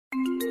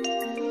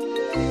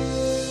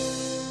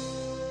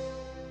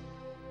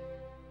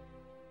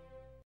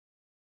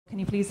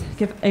please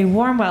give a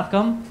warm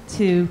welcome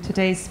to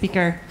today's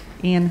speaker,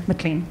 Ian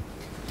McClean.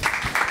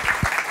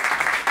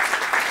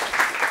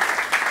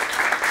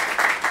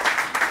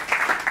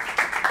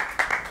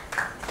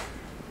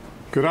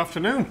 Good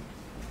afternoon.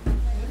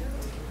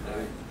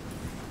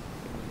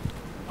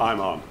 I'm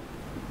on.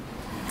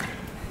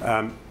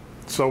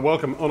 So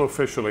welcome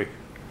unofficially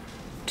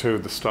to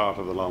the start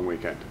of the long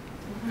weekend.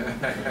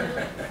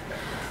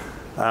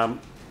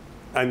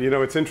 And you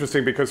know, it's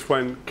interesting because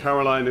when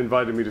Karoline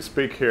invited me to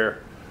speak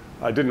here,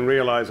 I didn't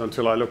realize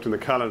until I looked in the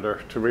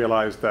calendar to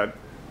realize that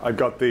I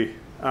got the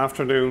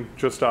afternoon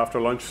just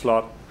after lunch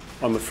slot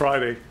on the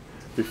Friday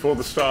before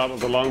the start of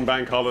the long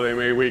bank holiday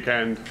May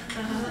weekend.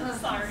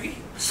 Sorry.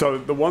 So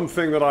the one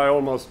thing that I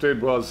almost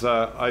did was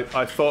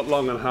I thought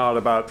long and hard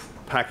about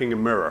packing a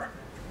mirror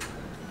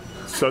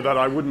so that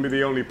I wouldn't be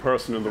the only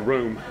person in the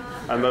room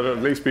and that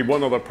at least be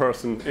one other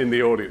person in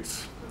the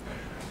audience.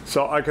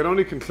 So I can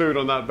only conclude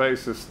on that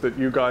basis that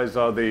you guys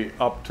are the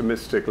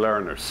optimistic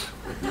learners.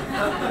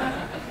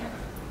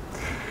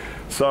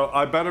 So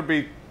I better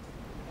be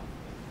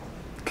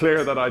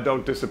clear that I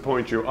don't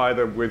disappoint you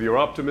either with your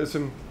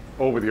optimism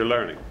or with your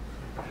learning.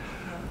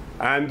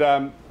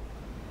 And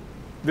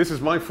this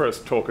is my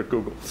first talk at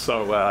Google,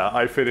 so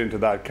I fit into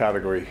that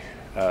category,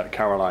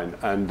 Karoline.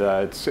 And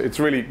it's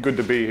really good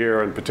to be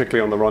here, and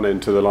particularly on the run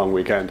into the long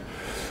weekend.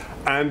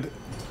 And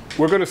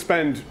we're going to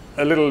spend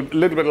a little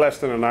bit less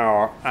than an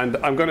hour, and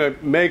I'm going to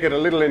make it a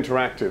little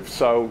interactive.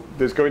 So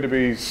there's going to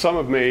be some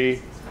of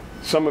me,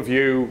 some of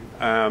you,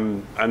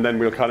 and then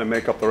we'll kind of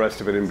make up the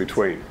rest of it in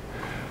between.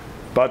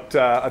 But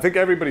I think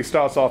everybody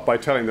starts off by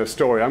telling their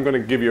story. I'm going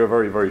to give you a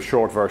very, very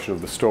short version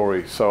of the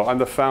story. So I'm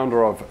the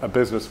founder of a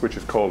business which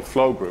is called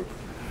Flow Group.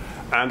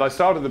 And I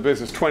started the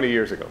business 20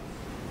 years ago.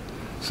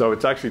 So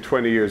it's actually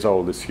 20 years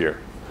old this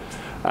year.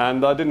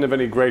 And I didn't have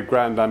any great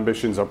grand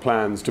ambitions or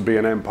plans to be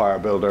an empire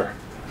builder.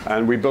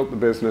 And we built the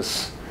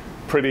business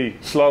pretty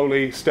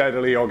slowly,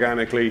 steadily,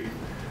 organically.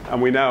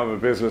 And we now have a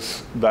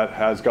business that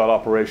has got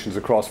operations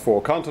across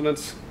 4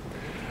 continents.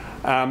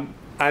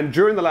 And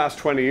during the last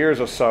 20 years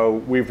or so,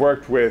 we've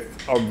worked with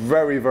a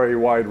very, very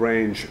wide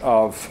range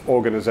of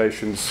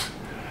organizations.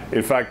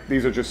 In fact,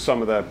 these are just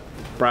some of the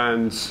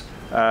brands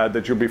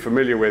that you'll be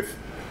familiar with.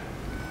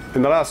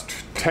 In the last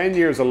 10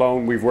 years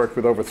alone, we've worked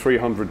with over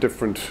 300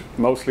 different,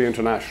 mostly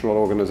international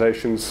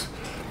organizations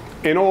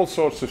in all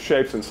sorts of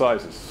shapes and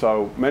sizes.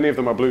 So many of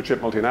them are blue chip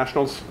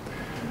multinationals.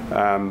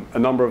 A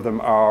number of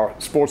them are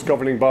sports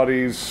governing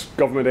bodies,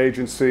 government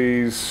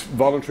agencies,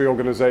 voluntary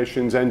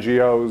organizations,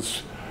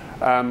 NGOs.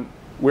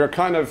 We're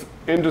kind of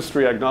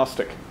industry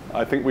agnostic.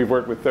 I think we've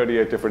worked with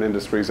 38 different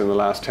industries in the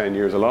last 10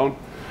 years alone.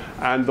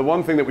 And the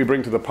one thing that we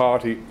bring to the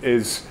party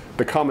is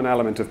the common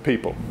element of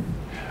people.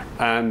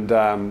 And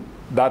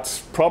that's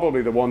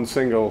probably the one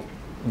single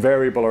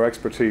variable or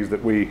expertise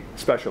that we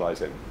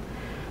specialize in.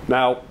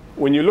 Now,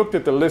 when you looked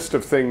at the list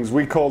of things,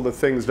 we call the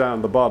things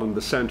down the bottom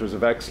the centers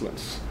of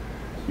excellence.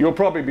 You'll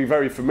probably be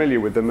very familiar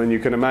with them, and you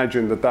can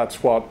imagine that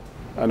that's what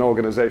an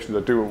organization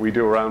that do what we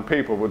do around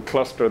people would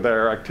cluster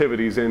their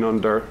activities in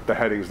under the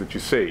headings that you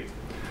see.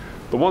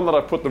 The one that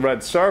I've put the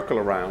red circle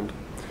around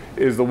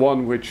is the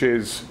one which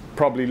is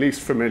probably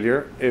least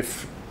familiar,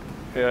 if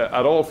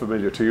at all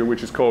familiar to you,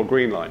 which is called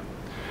Greenline.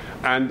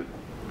 And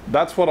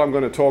that's what I'm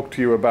going to talk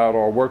to you about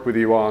or work with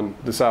you on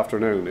this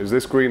afternoon, is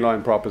this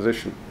Greenline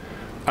proposition.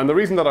 And the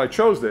reason that I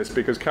chose this,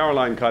 because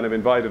Karoline kind of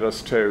invited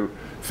us to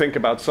think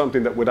about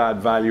something that would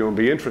add value and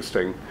be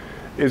interesting,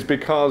 is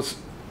because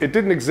it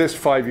didn't exist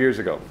 5 years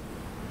ago.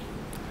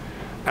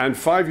 And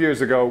 5 years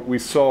ago, we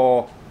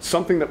saw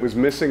something that was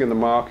missing in the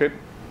market,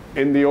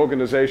 in the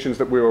organizations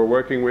that we were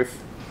working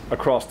with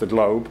across the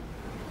globe.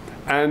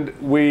 And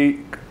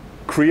we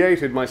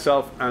created,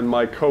 myself and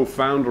my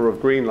co-founder of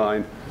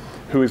Greenline,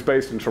 who is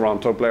based in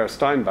Toronto, Blair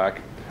Steinbach,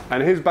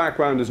 and his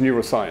background is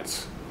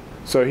neuroscience.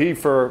 So he,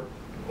 for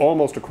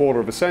almost a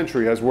quarter of a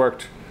century, has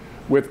worked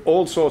with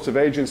all sorts of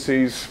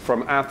agencies,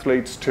 from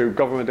athletes to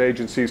government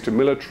agencies to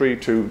military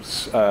to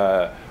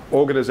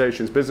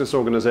organizations, business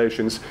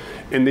organizations,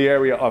 in the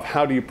area of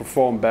how do you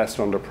perform best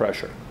under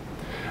pressure.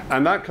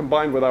 And that,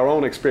 combined with our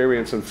own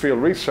experience and field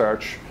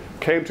research,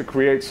 came to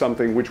create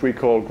something which we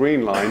call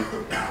Greenline.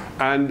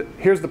 And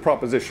here's the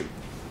proposition.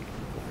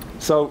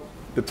 So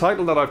the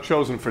title that I've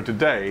chosen for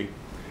today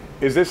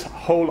is this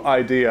whole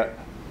idea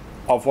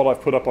of what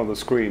I've put up on the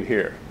screen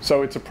here.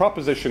 So it's a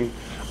proposition,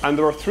 and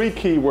there are 3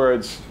 key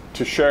words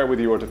to share with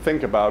you or to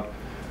think about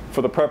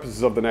for the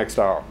purposes of the next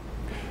hour.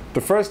 The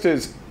first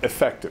is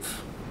effective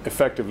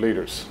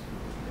leaders.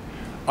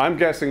 I'm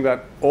guessing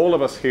that all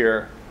of us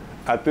here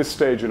at this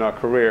stage in our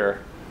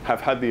career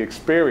have had the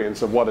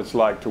experience of what it's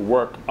like to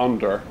work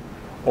under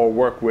or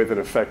work with an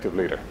effective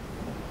leader.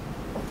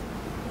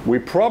 We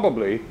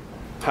probably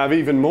have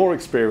even more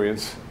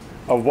experience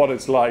of what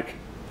it's like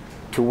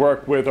to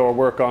work with or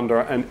work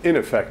under an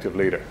ineffective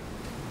leader.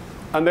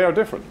 And they are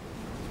different.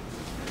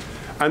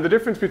 And the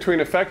difference between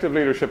effective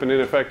leadership and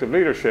ineffective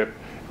leadership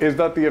is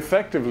that the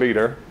effective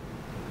leader,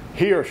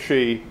 he or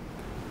she,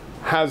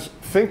 has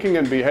thinking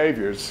and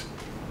behaviors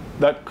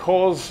that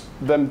cause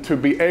them to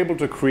be able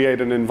to create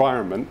an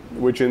environment,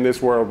 which in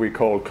this world we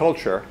call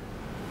culture,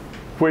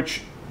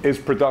 which is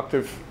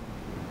productive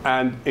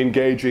and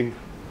engaging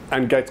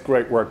and gets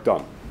great work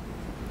done.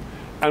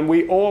 And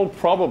we all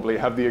probably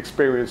have the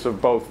experience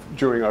of both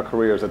during our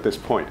careers at this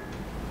point.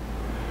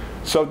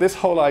 So this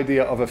whole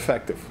idea of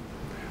effective.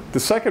 The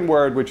second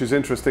word, which is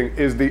interesting,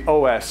 is the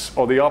OS,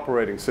 or the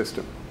operating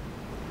system.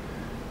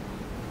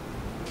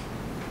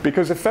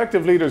 Because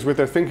effective leaders with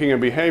their thinking and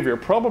behavior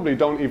probably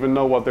don't even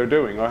know what they're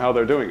doing or how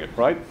they're doing it,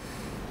 right?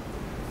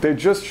 They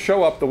just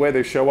show up the way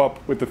they show up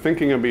with the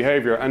thinking and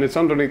behavior, and it's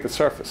underneath the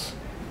surface.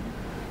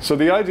 So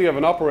the idea of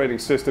an operating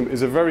system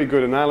is a very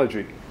good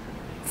analogy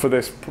for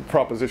this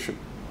proposition.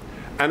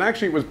 And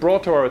actually it was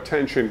brought to our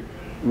attention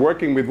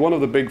working with one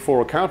of the big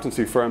four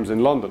accountancy firms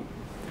in London.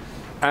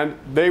 And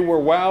they were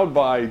wowed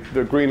by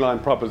the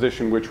Greenline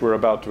proposition, which we're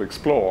about to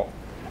explore.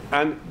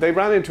 And they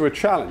ran into a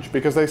challenge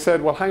because they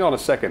said, well, hang on a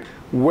second,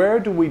 where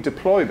do we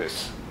deploy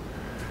this?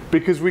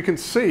 Because we can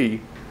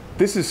see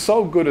this is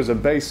so good as a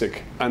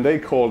basic, and they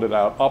called it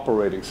our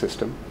operating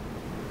system.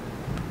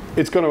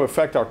 It's going to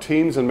affect our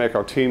teams and make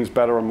our teams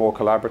better and more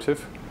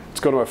collaborative. It's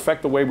going to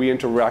affect the way we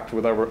interact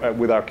with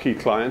our key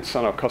clients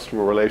and our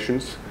customer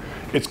relations.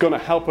 It's going to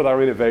help with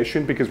our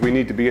innovation because we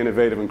need to be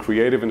innovative and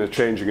creative in a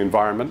changing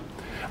environment.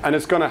 And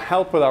it's going to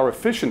help with our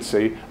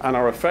efficiency and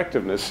our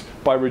effectiveness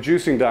by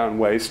reducing down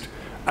waste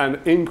and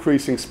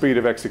increasing speed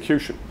of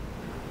execution.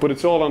 But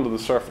it's all under the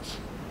surface.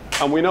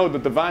 And we know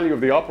that the value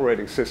of the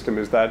operating system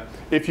is that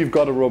if you've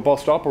got a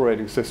robust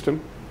operating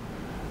system,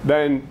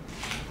 then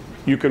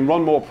you can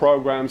run more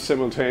programs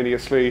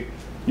simultaneously,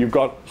 you've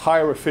got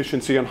higher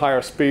efficiency and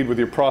higher speed with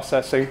your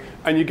processing,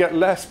 and you get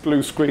less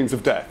blue screens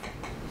of death,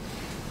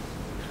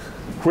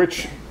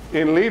 which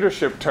in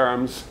leadership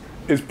terms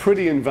is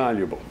pretty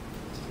invaluable.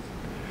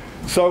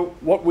 So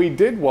what we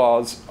did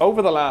was,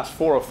 over the last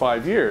 4 or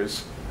 5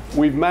 years,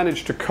 we've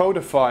managed to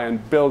codify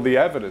and build the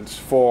evidence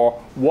for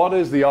what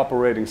is the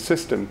operating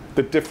system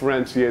that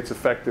differentiates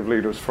effective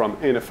leaders from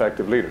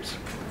ineffective leaders.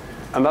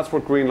 And that's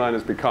what Greenline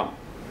has become.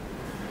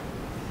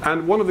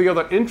 And one of the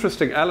other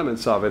interesting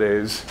elements of it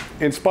is,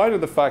 in spite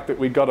of the fact that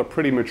we got a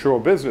pretty mature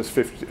business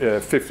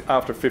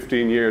after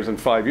 15 years and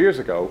 5 years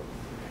ago,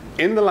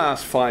 in the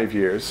last 5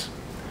 years,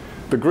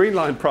 the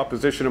Greenline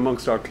proposition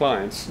amongst our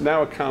clients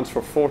now accounts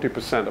for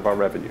 40% of our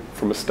revenue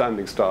from a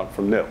standing start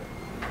from nil.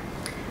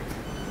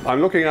 I'm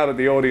looking out at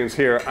the audience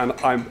here, and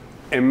I'm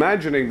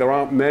imagining there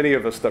aren't many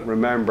of us that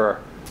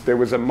remember there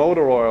was a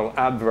motor oil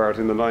advert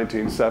in the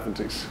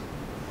 1970s.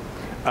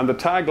 And the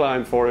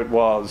tagline for it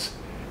was,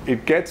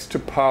 "It gets to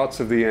parts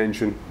of the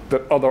engine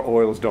that other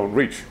oils don't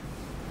reach."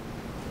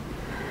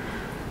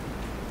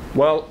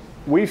 Well,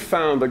 we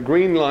found that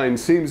Greenline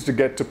seems to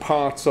get to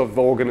parts of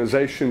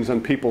organizations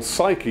and people's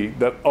psyche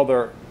that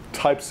other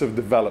types of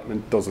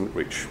development doesn't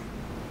reach.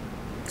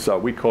 So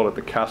we call it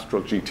the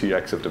Castrol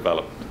GTX of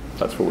development.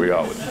 That's what we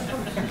are with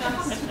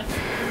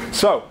it.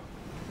 So,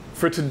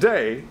 for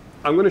today,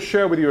 I'm going to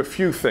share with you a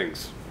few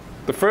things.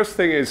 The first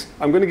thing is,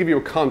 I'm going to give you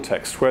a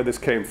context where this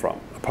came from,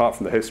 apart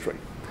from the history.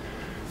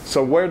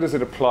 So where does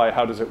it apply?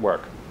 How does it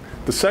work?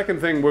 The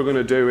second thing we're going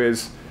to do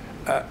is,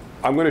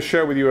 I'm going to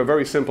share with you a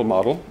very simple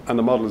model, and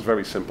the model is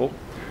very simple.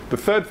 The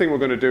third thing we're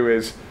going to do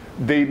is,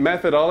 the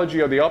methodology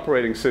of the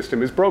operating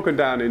system is broken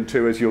down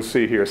into, as you'll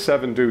see here,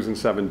 7 do's and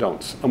 7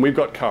 don'ts. And we've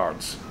got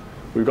cards.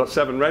 We've got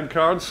 7 red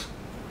cards.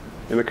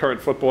 In the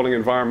current footballing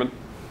environment,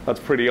 that's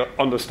pretty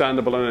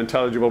understandable and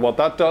intelligible what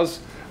that does.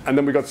 And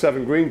then we've got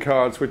 7 green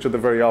cards, which are the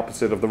very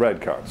opposite of the red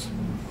cards.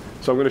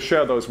 So I'm going to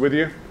share those with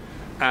you.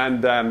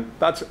 And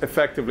that's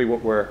effectively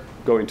what we're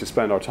going to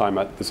spend our time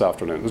at this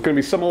afternoon. There's going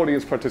to be some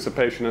audience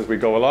participation as we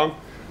go along.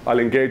 I'll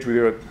engage with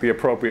you at the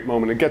appropriate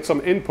moment and get some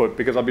input,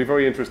 because I'll be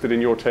very interested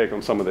in your take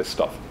on some of this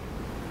stuff.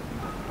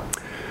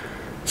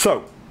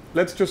 So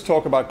let's just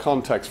talk about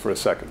context for a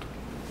second.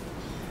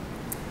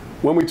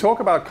 When we talk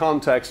about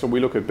context and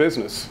we look at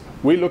business,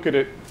 we look at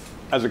it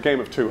as a game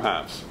of 2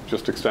 halves,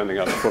 just extending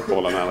out the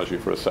football analogy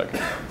for a second.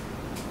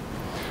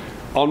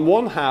 On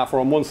one half,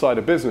 or on one side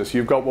of business,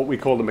 you've got what we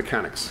call the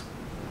mechanics.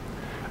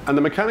 And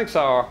the mechanics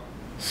are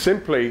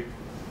simply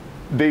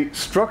the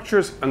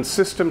structures and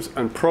systems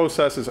and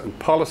processes and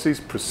policies,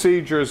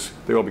 procedures,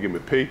 they all begin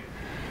with P,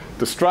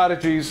 the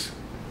strategies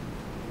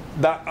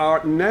that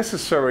are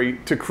necessary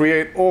to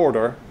create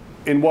order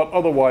in what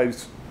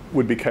otherwise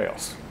would be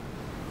chaos.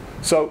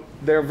 So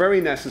they're very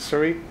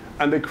necessary,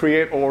 and they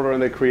create order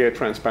and they create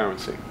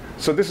transparency.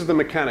 So this is the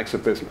mechanics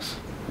of business.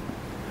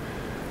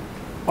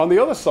 On the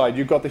other side,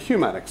 you've got the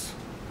humanics,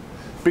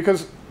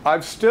 because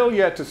I've still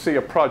yet to see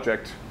a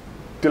project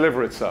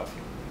deliver itself.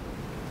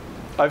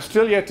 I've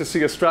still yet to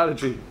see a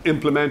strategy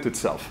implement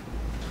itself.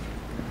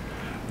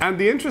 And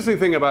the interesting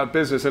thing about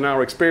business in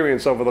our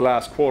experience over the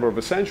last quarter of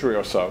a century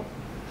or so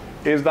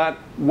is that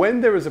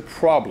when there is a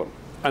problem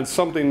and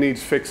something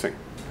needs fixing,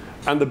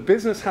 and the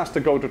business has to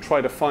go to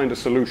try to find a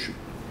solution,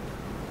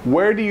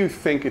 where do you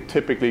think it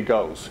typically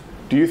goes?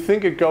 Do you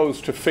think it goes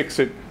to fix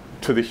it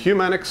to the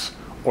humanics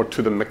or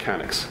to the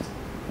mechanics?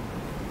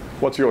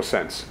 What's your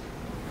sense?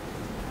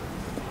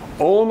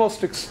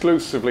 Almost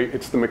exclusively,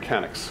 it's the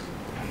mechanics.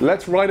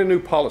 Let's write a new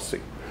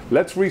policy.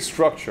 Let's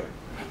restructure.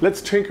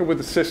 Let's tinker with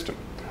the system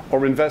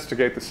or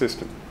investigate the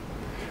system.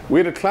 We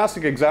had a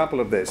classic example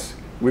of this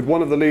with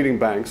one of the leading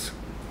banks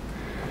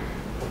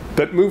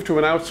that moved to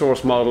an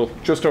outsource model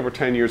just over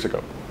 10 years ago.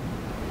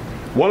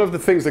 One of the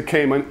things that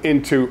came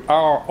into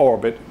our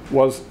orbit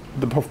was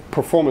the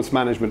performance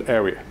management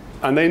area.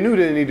 And they knew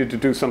they needed to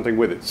do something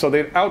with it. So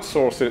they'd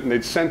outsourced it and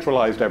they'd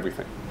centralized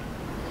everything.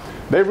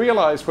 They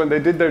realized when they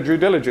did their due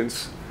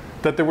diligence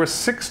that there were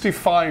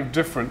 65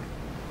 different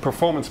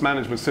performance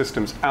management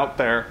systems out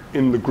there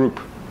in the group.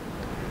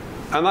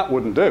 And that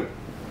wouldn't do.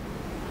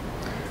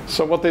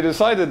 So what they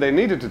decided they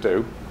needed to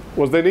do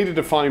was they needed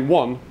to find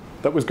one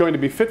that was going to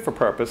be fit for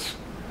purpose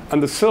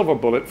and the silver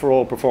bullet for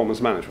all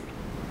performance management.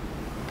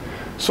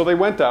 So they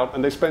went out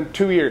and they spent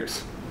 2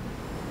 years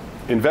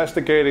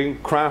investigating,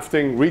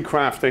 crafting,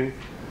 recrafting,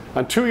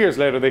 and 2 years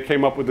later they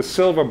came up with the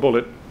silver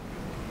bullet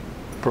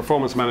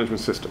performance management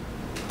system.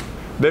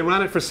 They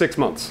ran it for 6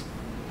 months.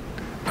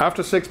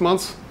 After 6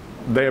 months,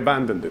 they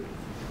abandoned it.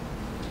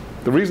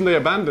 The reason they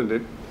abandoned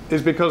it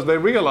is because they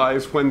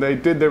realized when they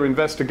did their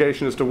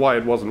investigation as to why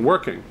it wasn't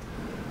working,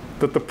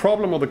 that the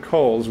problem of the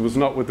calls was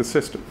not with the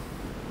system.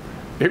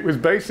 It was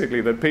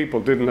basically that people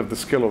didn't have the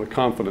skill or the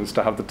confidence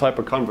to have the type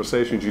of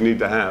conversations you need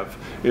to have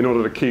in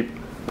order to keep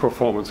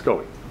performance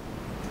going.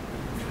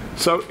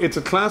 So it's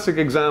a classic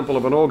example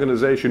of an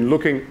organization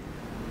looking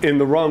in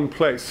the wrong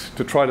place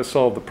to try to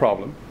solve the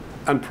problem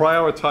and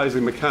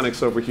prioritizing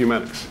mechanics over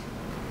humanics.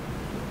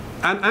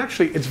 And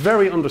actually, it's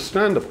very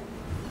understandable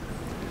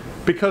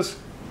because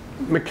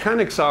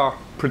mechanics are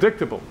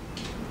predictable,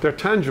 they're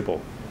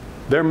tangible,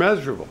 they're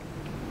measurable.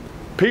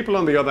 People,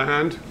 on the other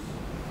hand,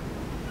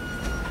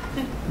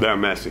 they're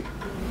messy.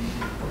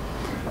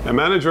 A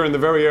manager in the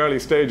very early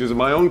stages of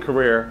my own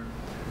career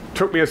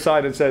took me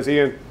aside and says,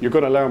 Ian, you're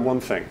going to learn one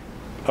thing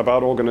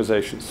about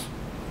organizations.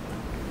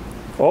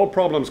 All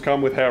problems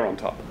come with hair on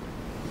top.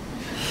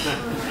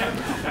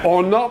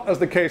 Or not, as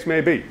the case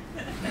may be.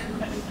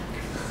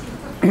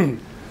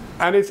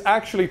 And it's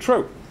actually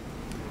true.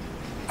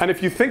 And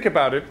if you think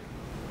about it,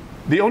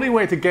 the only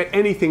way to get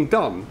anything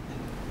done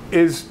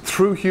is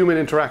through human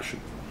interaction,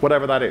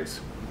 whatever that is.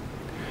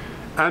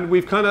 And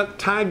we've kind of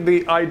tagged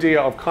the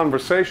idea of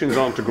conversations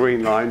onto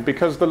Greenline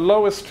because the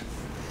lowest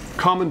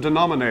common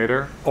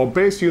denominator or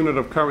base unit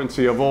of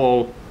currency of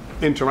all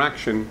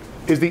interaction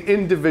is the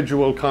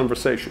individual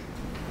conversation.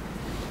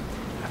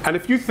 And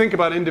if you think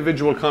about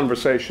individual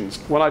conversations,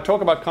 when I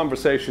talk about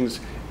conversations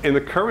in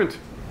the current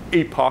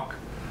epoch,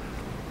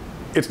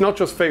 it's not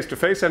just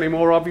face-to-face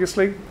anymore,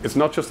 obviously. It's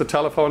not just the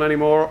telephone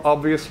anymore,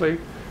 obviously.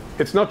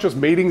 It's not just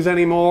meetings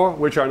anymore,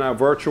 which are now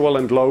virtual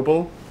and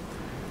global.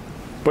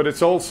 But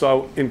it's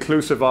also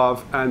inclusive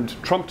of and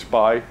trumped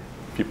by,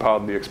 if you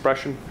pardon the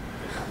expression,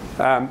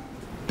 the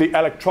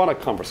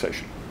electronic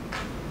conversation.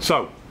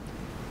 So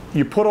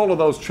you put all of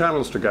those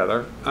channels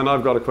together, and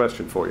I've got a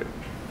question for you.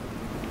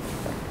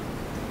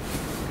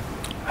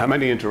 How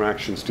many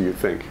interactions do you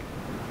think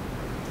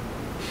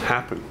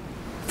happen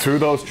through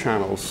those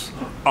channels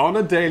on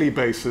a daily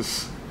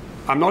basis?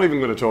 I'm not even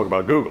going to talk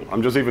about Google.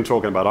 I'm just even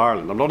talking about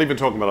Ireland. I'm not even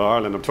talking about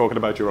Ireland. I'm talking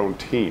about your own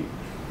team.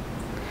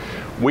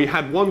 We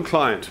had one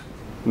client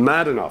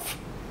mad enough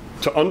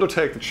to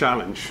undertake the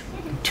challenge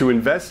to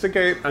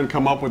investigate and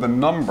come up with a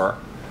number.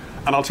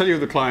 And I'll tell you who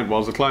the client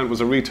was. The client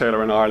was a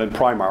retailer in Ireland,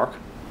 Primark,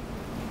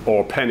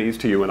 or Pennies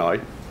to you and I.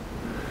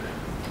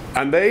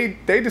 And they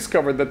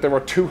discovered that there were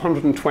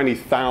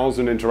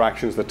 220,000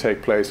 interactions that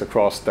take place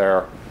across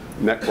their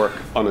network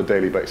on a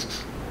daily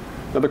basis.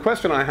 Now the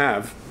question I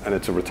have, and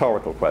it's a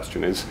rhetorical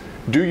question, is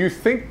do you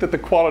think that the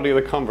quality of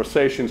the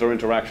conversations or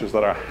interactions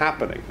that are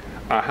happening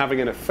are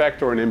having an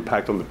effect or an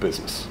impact on the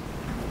business?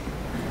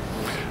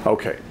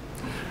 Okay,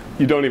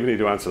 you don't even need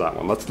to answer that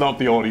one. That's not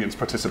the audience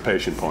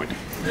participation point.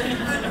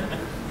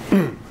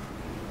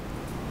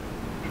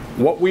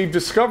 What we've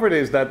discovered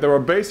is that there are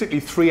basically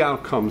 3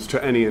 outcomes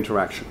to any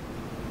interaction.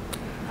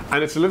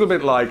 And it's a little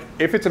bit like,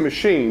 if it's a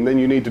machine, then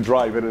you need to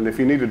drive it, and if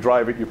you need to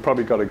drive it, you've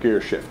probably got a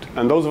gear shift.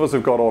 And those of us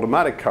who've got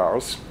automatic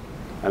cars,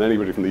 and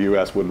anybody from the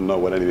US wouldn't know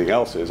what anything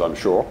else is, I'm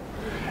sure,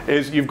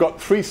 is you've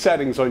got 3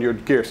 settings on your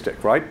gear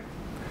stick, right?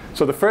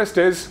 So the first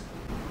is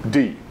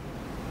D.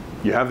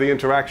 You have the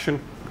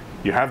interaction,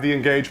 you have the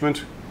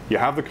engagement, you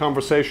have the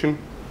conversation,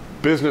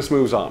 business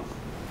moves on.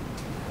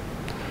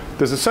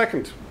 There's a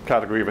second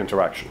category of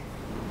interaction.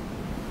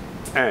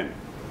 N.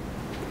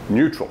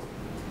 Neutral.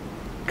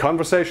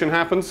 Conversation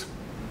happens,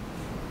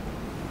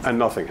 and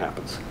nothing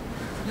happens.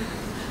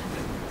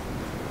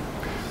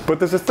 But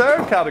there's a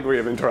third category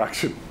of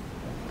interaction.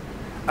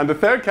 And the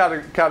third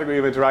category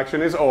of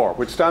interaction is OR,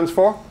 which stands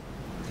for?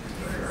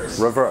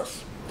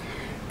 Reverse.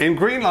 In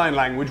Greenline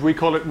language, we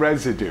call it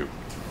residue.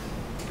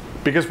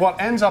 Because what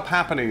ends up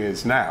happening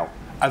is now,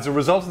 as a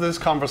result of this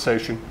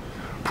conversation,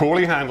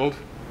 poorly handled,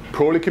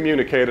 poorly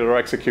communicated or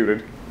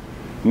executed,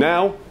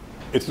 now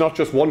it's not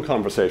just one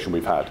conversation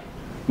we've had.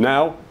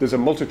 Now there's a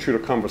multitude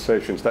of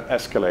conversations that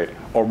escalate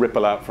or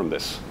ripple out from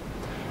this.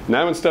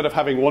 Now instead of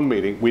having one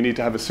meeting, we need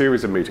to have a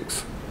series of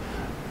meetings.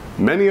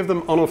 many of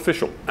them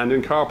unofficial and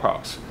in car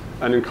parks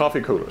and in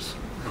coffee coolers.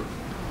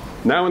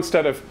 Now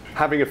instead of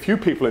having a few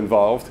people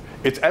involved,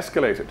 it's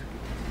escalated.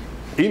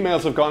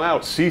 Emails have gone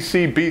out,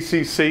 CC,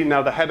 BCC,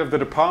 now the head of the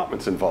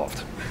department's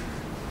involved.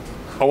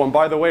 Oh, and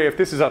by the way, if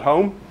this is at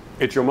home,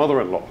 it's your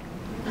mother-in-law.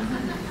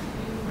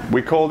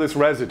 We call this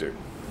residue.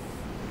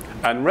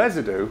 And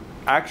residue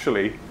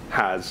actually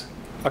has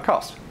a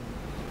cost.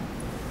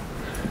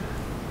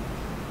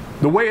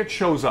 The way it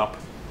shows up,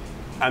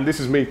 and this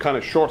is me kind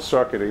of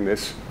short-circuiting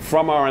this,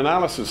 from our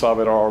analysis of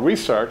it or our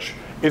research,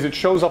 is it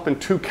shows up in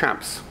two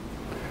camps.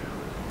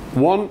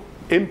 One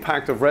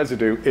impact of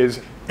residue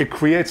is it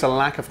creates a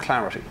lack of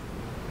clarity.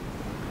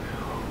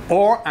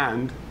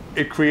 And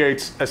it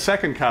creates a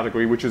second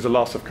category, which is a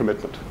loss of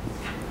commitment.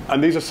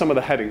 And these are some of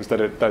the headings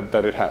that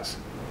it has.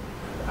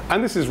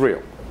 And this is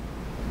real.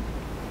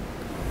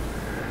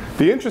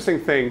 The interesting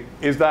thing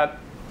is that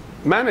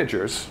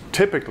managers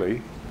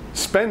typically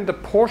spend a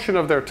portion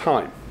of their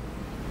time,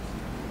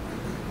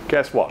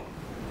 guess what?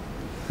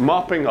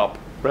 Mopping up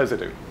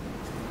residue.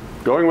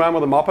 Going around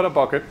with a mop and a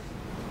bucket,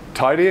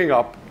 tidying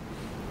up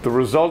the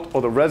result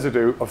or the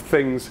residue of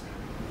things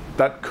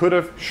that could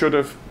have, should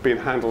have been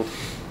handled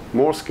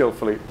more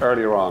skillfully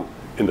earlier on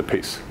in the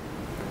piece.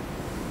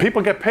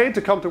 People get paid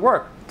to come to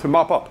work to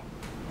mop up.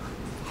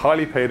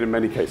 Highly paid in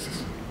many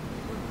cases.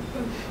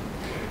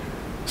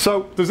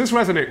 So, does this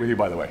resonate with you,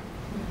 by the way?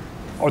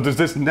 Or does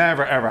this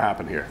never ever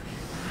happen here?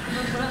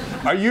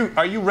 Are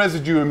you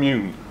residue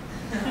immune?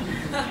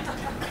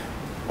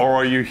 Or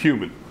are you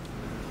human?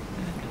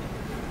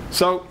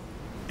 So,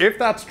 if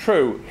that's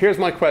true, here's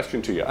my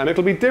question to you, and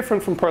it'll be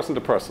different from person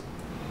to person.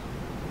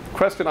 The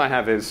question I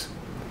have is,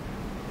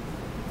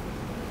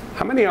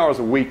 how many hours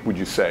a week would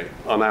you say,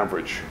 on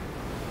average,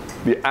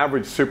 the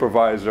average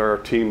supervisor,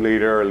 team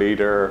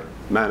leader,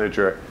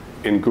 manager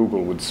in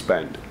Google would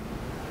spend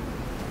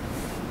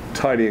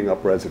tidying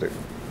up residue?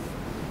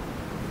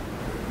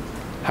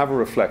 Have a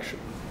reflection.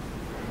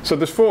 So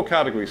there's 4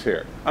 categories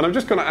here, and I'm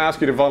just going to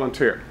ask you to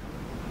volunteer.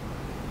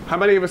 How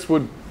many of us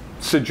would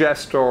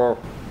suggest or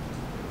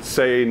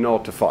say 0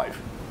 to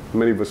 5? How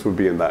many of us would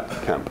be in that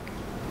camp?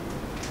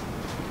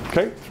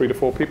 Okay, 3 to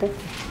 4 people.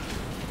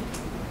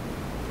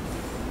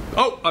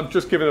 Oh, I've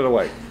just given it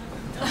away.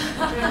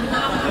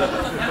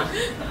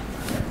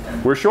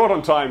 We're short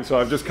on time, so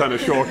I've just kind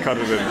of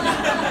shortcutted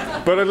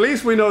it. But at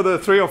least we know the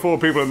 3 or 4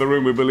 people in the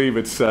room who believe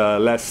it's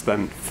less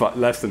than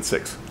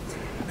 6.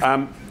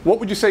 What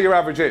would you say your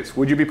average is?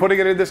 Would you be putting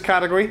it in this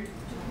category?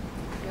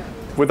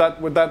 Yeah.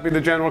 Would that be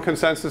the general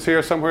consensus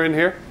here, somewhere in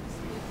here?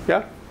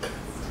 Yeah?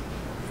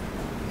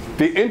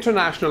 The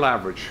international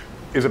average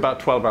is about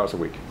 12 hours a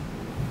week.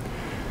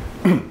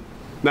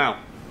 Now,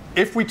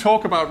 if we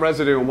talk about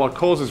residue and what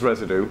causes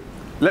residue,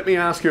 let me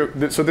ask you,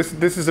 so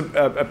this is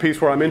a piece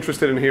where I'm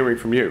interested in hearing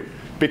from you,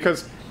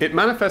 because it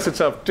manifests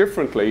itself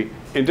differently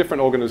in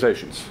different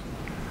organizations,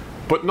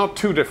 but not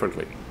too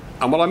differently.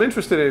 And what I'm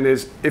interested in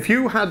is, if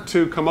you had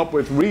to come up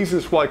with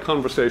reasons why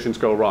conversations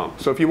go wrong,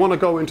 so if you want to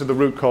go into the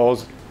root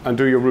cause and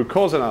do your root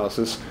cause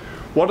analysis,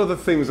 what are the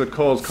things that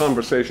cause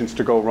conversations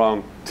to go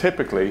wrong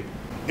typically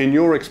in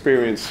your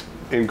experience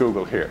in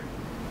Google here?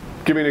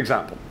 Give me an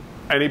example.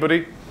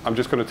 Anybody? I'm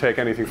just going to take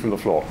anything from the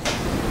floor.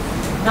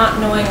 Not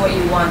knowing what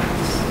you want.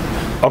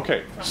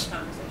 Okay.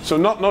 So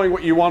not knowing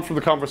what you want from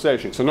the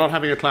conversation. So not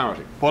having a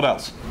clarity. What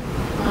else?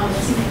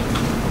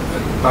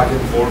 Back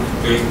and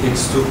forth, doing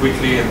things too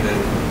quickly and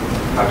then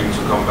having to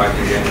come back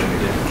again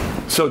and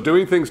again. So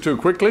doing things too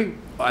quickly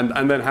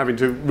and then having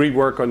to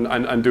rework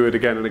and do it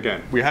again and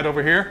again. We had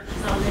over here?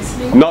 Not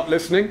listening. Not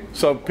listening.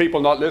 So people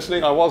not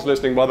listening. I was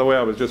listening, by the way.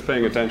 I was just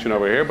paying attention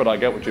over here, but I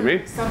get what you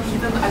mean. Some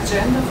hidden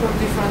agenda from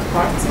different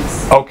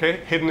parties. Okay,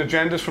 hidden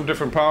agendas from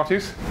different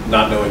parties.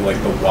 Not knowing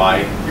like the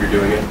why you're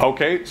doing it.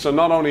 Okay, so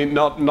not only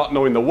not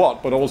knowing the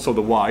what, but also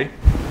the why.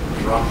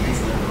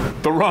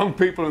 The wrong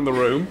people in the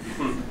room.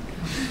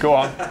 Go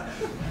on.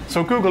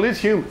 So Google is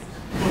human.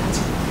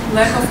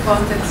 Lack of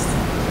context.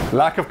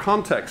 Lack of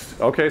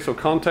context. Okay, so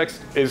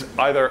context is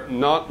either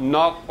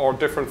not or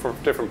different for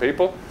different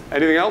people.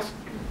 Anything else?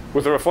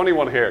 Was there a funny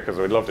one here? Because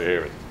we'd love to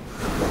hear it.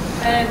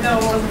 No,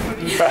 it wasn't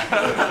funny.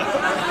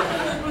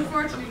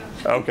 Unfortunately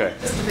not. Okay.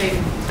 Just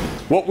debating.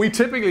 What we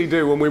typically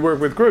do when we work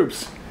with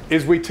groups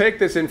is we take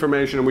this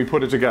information and we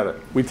put it together.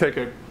 We take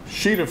a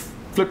sheet of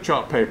flip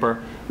chart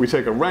paper, we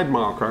take a red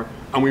marker,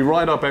 and we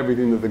write up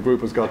everything that the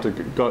group has got to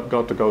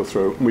go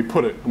through, and we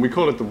put it, and we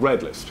call it the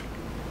red list.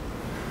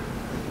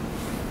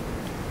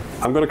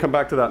 I'm going to come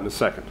back to that in a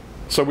second.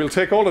 So we'll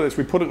take all of this,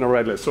 we put it in a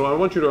red list. So I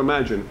want you to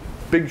imagine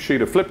a big sheet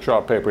of flip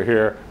chart paper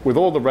here with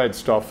all the red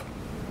stuff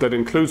that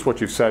includes what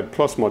you've said,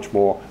 plus much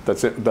more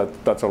that's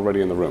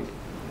already in the room.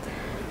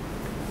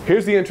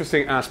 Here's the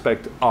interesting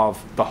aspect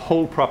of the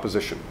whole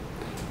proposition,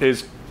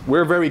 is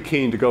we're very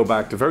keen to go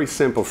back to very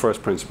simple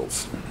first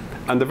principles.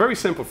 And the very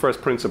simple first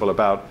principle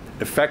about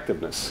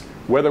effectiveness,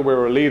 whether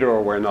we're a leader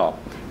or we're not.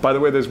 By the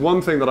way, there's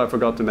one thing that I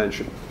forgot to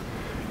mention,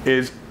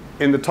 is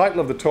in the title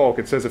of the talk,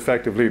 it says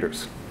effective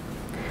leaders.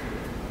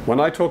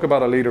 When I talk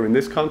about a leader in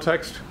this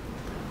context,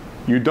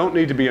 you don't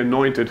need to be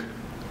anointed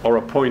or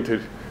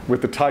appointed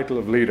with the title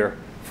of leader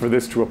for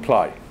this to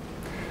apply.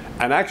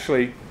 And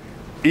actually,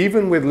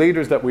 even with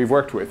leaders that we've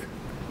worked with,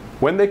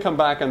 when they come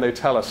back and they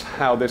tell us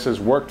how this has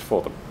worked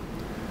for them,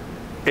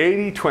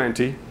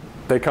 80-20,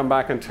 they come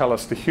back and tell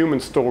us the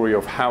human story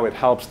of how it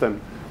helps them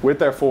with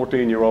their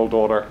 14-year-old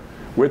daughter,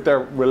 with their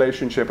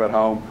relationship at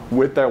home,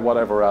 with their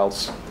whatever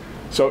else.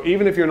 So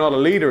even if you're not a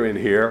leader in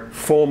here,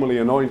 formally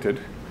anointed,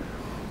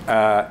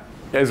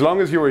 as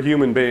long as you're a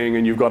human being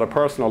and you've got a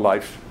personal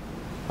life,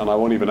 and I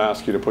won't even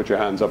ask you to put your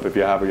hands up if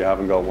you have or you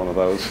haven't got one of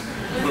those,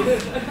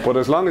 but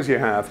as long as you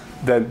have,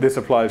 then this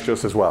applies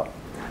just as well.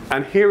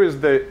 And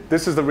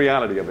this is the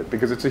reality of it,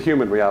 because it's a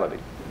human reality.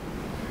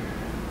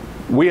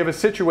 We have a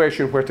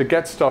situation where to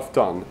get stuff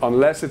done,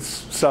 unless it's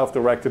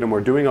self-directed and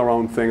we're doing our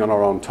own thing on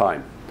our own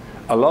time,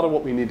 a lot of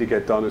what we need to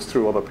get done is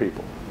through other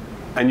people.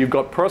 And you've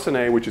got person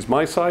A, which is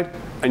my side,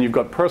 and you've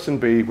got person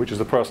B, which is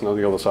the person on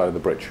the other side of the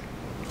bridge.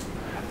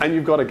 And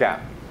you've got a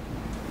gap.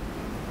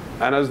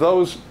 And as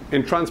those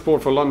in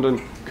Transport for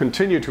London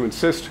continue to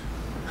insist,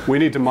 we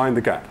need to mind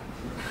the gap.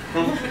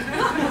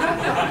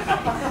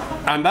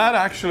 And that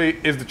actually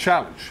is the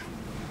challenge.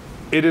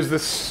 It is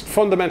this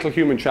fundamental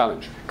human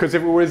challenge. Because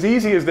if it were as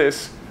easy as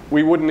this,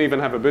 we wouldn't even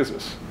have a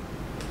business.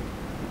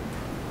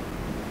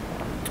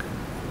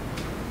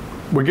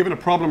 We're given a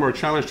problem or a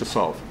challenge to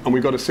solve, and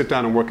we've got to sit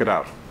down and work it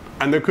out.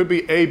 And there could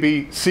be A,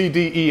 B, C,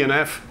 D, E, and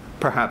F,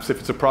 perhaps, if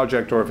it's a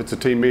project or if it's a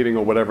team meeting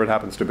or whatever it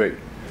happens to be.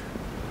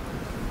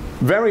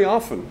 Very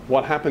often,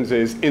 what happens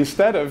is,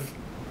 instead of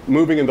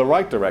moving in the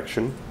right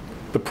direction,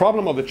 the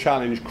problem or the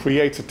challenge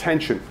creates a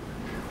tension,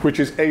 which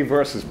is A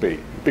versus B.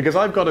 Because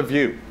I've got a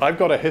view, I've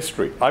got a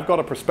history, I've got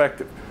a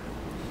perspective.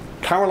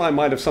 Karoline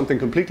might have something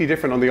completely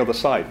different on the other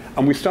side.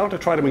 And we start to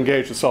try to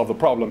engage to solve the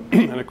problem,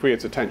 and it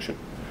creates a tension.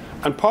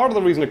 And part of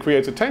the reason it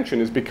creates a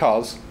tension is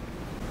because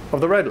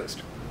of the red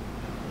list.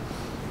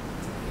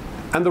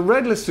 And the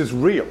red list is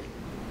real.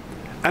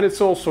 And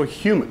it's also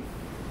human.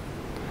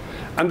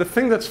 And the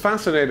thing that's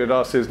fascinated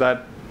us is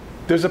that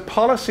there's a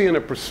policy and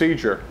a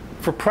procedure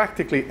for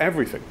practically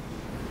everything.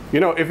 You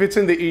know, if it's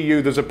in the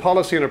EU, there's a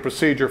policy and a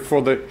procedure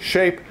for the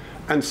shape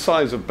and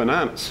size of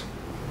bananas.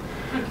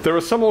 There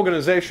are some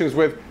organizations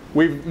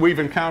we've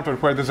encountered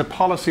where there's a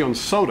policy on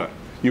soda.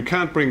 You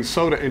can't bring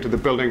soda into the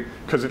building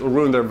because it'll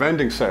ruin their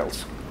vending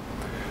sales.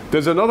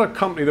 There's another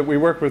company that we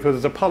work with where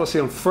there's a policy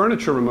on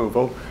furniture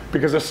removal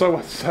because they're so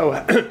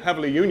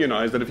heavily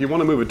unionized that if you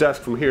want to move a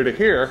desk from here to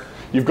here,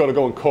 you've got to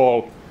go and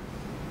call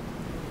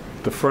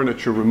the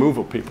furniture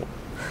removal people.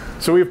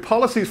 So we have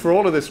policies for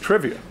all of this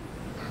trivia.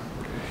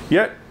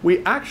 Yet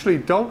we actually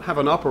don't have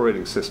an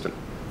operating system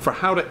for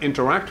how to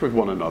interact with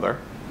one another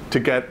to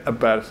get a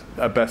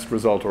best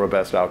result or a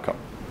best outcome.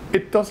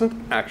 It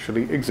doesn't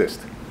actually exist.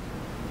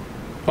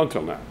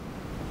 Until now.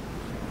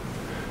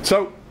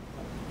 So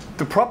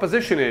the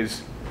proposition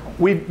is,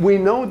 we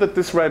know that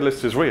this red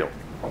list is real.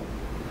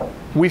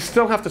 We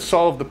still have to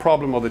solve the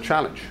problem or the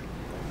challenge.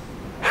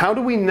 How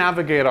do we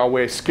navigate our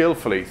way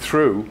skillfully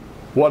through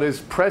what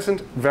is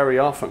present very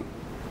often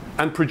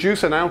and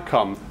produce an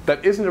outcome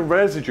that isn't a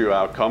residue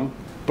outcome,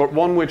 but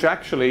one which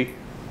actually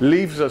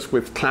leaves us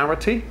with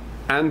clarity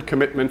and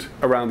commitment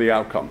around the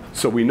outcome.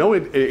 So we know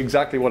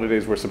exactly what it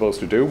is we're supposed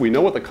to do. We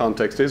know what the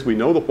context is. We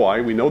know the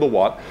why. We know the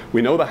what.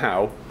 We know the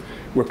how.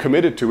 We're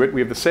committed to it. We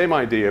have the same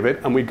idea of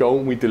it. And we go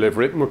and we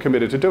deliver it. And we're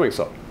committed to doing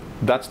so.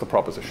 That's the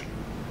proposition.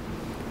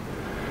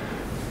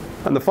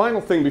 And the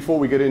final thing before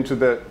we get into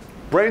the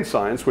brain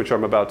science, which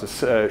I'm about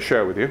to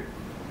share with you,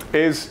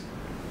 is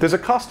there's a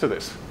cost to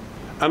this.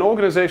 And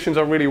organizations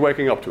are really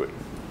waking up to it.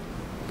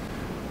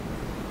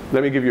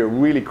 Let me give you a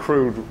really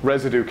crude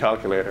residue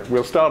calculator.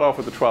 We'll start off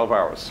with the 12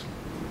 hours.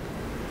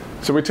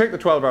 So we take the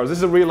 12 hours. This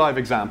is a real live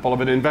example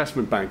of an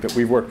investment bank that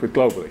we've worked with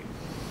globally.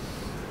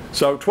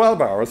 So 12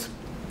 hours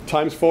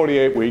times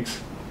 48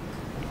 weeks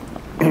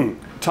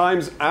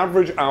times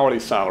average hourly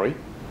salary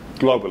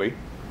globally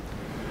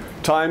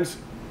times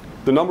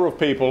the number of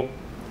people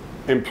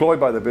employed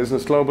by the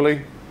business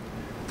globally,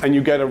 and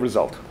you get a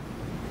result.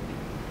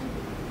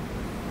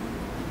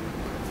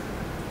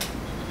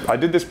 I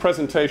did this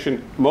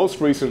presentation most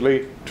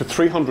recently to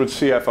 300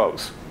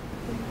 CFOs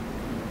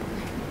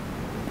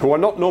who are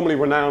not normally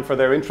renowned for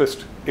their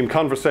interest in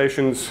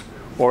conversations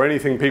or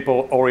anything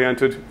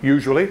people-oriented,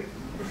 usually.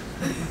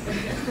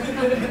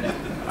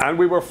 And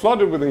we were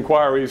flooded with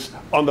inquiries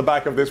on the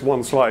back of this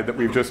one slide that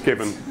we've just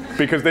given,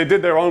 because they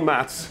did their own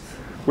maths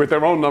with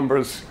their own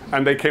numbers,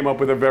 and they came up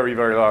with a very,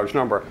 very large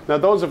number. Now,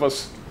 those of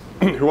us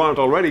who aren't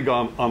already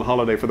gone on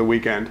holiday for the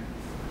weekend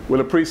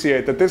will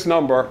appreciate that this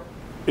number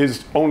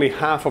is only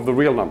half of the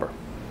real number.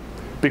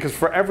 Because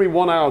for every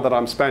 1 hour that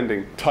I'm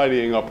spending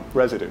tidying up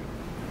residue,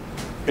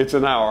 it's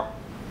an hour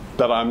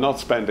that I'm not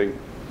spending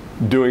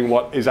doing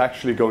what is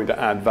actually going to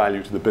add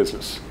value to the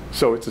business.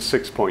 So it's a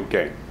 6-point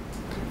game.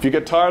 If you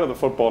get tired of the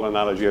football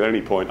analogy at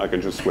any point, I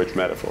can just switch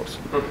metaphors.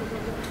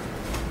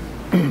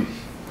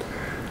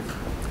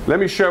 Let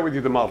me share with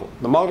you the model.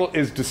 The model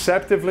is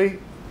deceptively,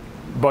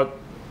 but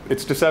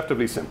it's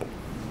deceptively simple.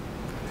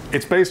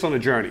 It's based on a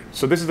journey.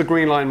 So this is the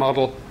Greenline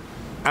model.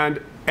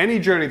 And any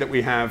journey that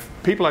we have,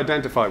 people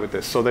identify with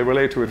this, so they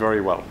relate to it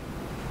very well.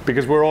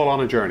 Because we're all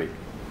on a journey.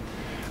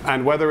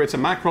 And whether it's a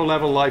macro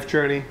level life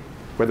journey,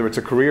 whether it's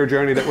a career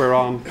journey that we're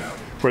on,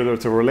 whether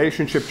it's a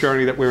relationship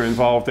journey that we're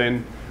involved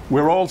in,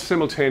 we're all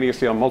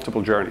simultaneously on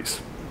multiple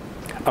journeys.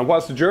 And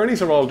whilst the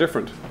journeys are all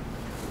different,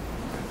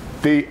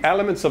 the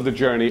elements of the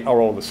journey are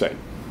all the same.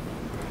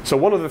 So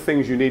one of the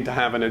things you need to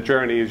have in a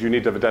journey is you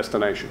need to have a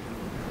destination,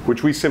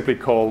 which we simply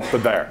call the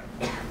there.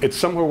 It's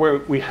somewhere where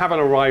we haven't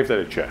arrived at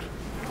it yet.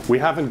 We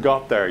haven't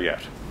got there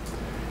yet.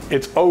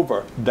 It's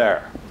over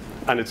there,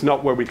 and it's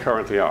not where we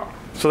currently are.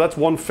 So that's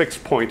one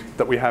fixed point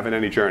that we have in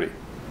any journey.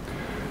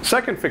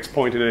 Second fixed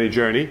point in any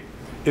journey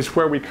is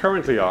where we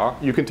currently are.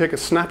 You can take a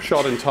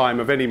snapshot in time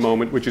of any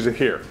moment, which is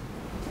here.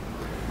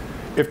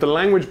 If the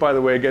language, by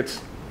the way,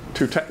 gets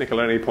too technical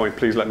at any point,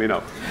 please let me know.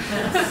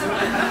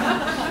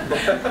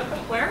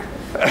 Where?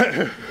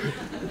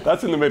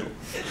 That's in the middle.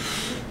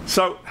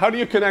 So how do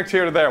you connect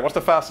here to there? What's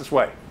the fastest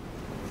way?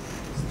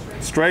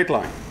 Straight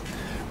line.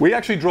 We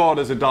actually draw it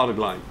as a dotted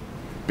line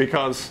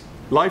because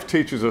life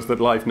teaches us that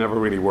life never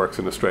really works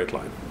in a straight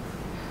line.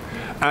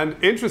 And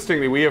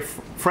interestingly, we have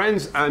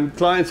friends and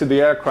clients in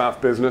the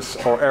aircraft business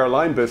or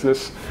airline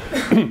business,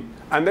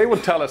 and they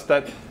would tell us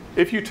that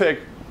if you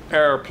take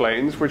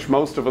airplanes, which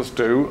most of us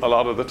do a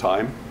lot of the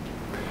time,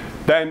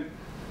 then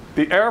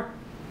the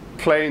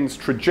airplane's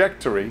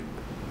trajectory,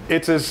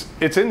 it's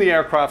in the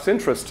aircraft's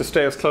interest to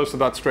stay as close to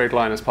that straight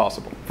line as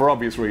possible, for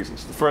obvious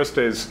reasons. The first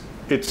is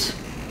it's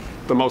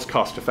the most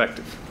cost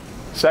effective.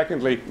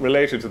 Secondly,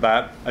 related to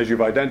that, as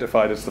you've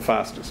identified, it's the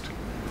fastest.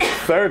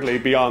 Thirdly,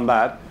 beyond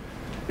that,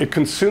 it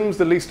consumes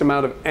the least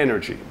amount of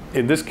energy,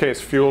 in this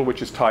case fuel,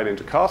 which is tied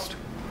into cost.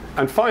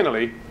 And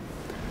finally,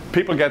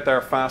 people get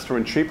there faster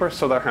and cheaper,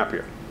 so they're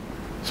happier.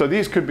 So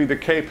these could be the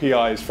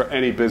KPIs for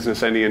any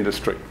business, any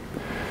industry.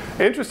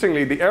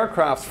 Interestingly, the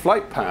aircraft's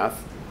flight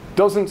path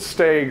doesn't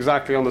stay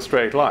exactly on the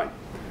straight line.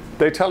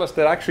 They tell us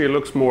that actually it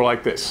looks more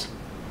like this.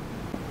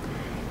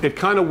 It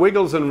kind of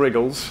wiggles and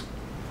wriggles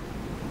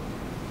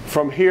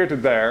from here to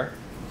there,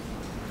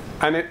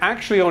 and it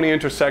actually only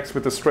intersects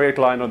with the straight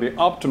line or the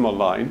optimal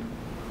line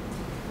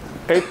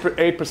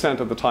 8%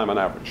 of the time on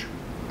average.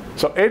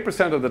 So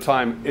 8% of the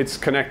time it's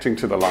connecting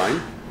to the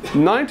line.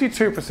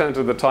 92%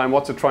 of the time,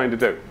 what's it trying to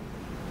do?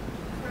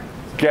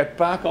 Get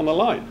back on the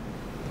line.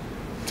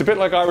 It's a bit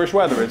like Irish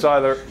weather. It's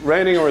either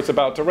raining or it's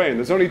about to rain.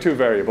 There's only two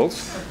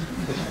variables.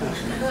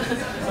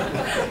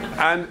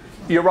 And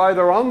you're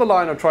either on the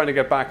line or trying to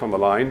get back on the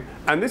line.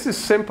 And this is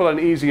simple and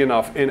easy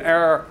enough in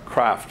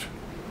aircraft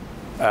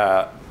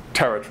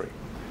territory.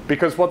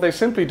 Because what they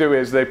simply do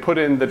is they put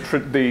in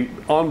the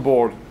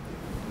onboard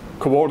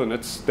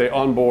coordinates, they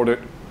onboard it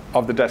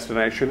of the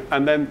destination,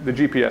 and then the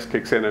GPS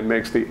kicks in and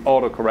makes the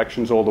auto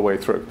corrections all the way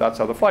through. That's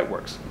how the flight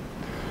works.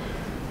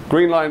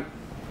 Greenline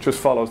just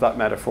follows that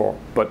metaphor,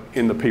 but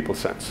in the people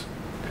sense.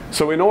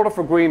 So in order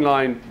for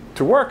Greenline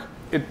to work,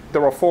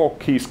 there are 4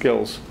 key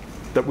skills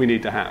that we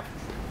need to have.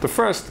 The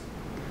first,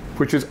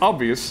 which is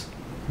obvious,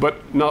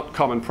 but not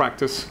common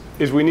practice,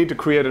 is we need to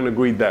create an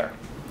agreed there.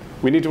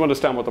 We need to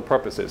understand what the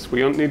purpose is.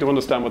 We need to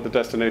understand what the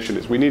destination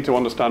is. We need to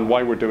understand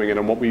why we're doing it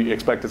and what we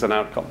expect as an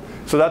outcome.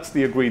 So that's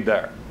the agreed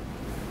there.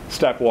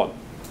 Step 1.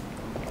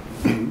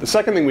 The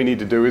second thing we need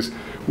to do is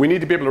we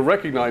need to be able to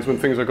recognize when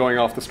things are going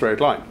off the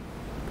straight line.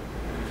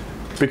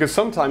 Because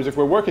sometimes if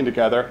we're working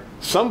together,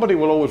 somebody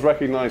will always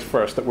recognize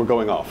first that we're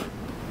going off.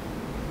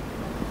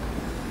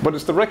 But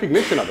it's the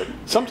recognition of it.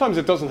 Sometimes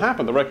it doesn't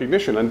happen, the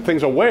recognition, and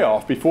things are way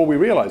off before we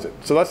realize it.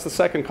 So that's the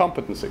second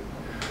competency.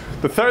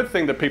 The third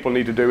thing that people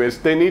need to do is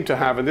they need to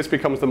have, and this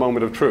becomes the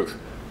moment of truth,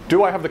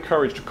 do I have the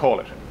courage to call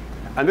it?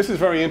 And this is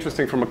very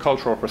interesting from a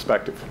cultural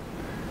perspective.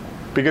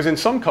 Because in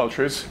some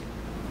cultures,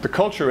 the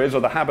culture is,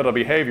 or the habit or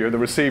behavior, the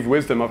received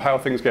wisdom of how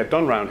things get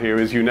done around here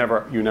is you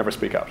never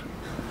speak out.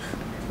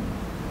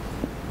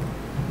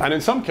 And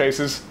in some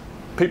cases,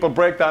 people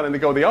break down and they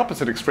go the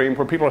opposite extreme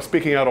where people are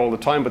speaking out all the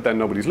time, but then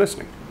nobody's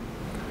listening.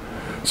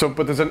 So,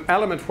 but there's an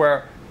element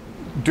where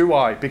do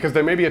I, because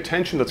there may be a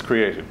tension that's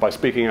created by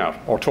speaking out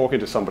or talking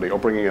to somebody or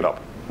bringing it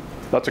up.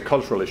 That's a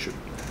cultural issue.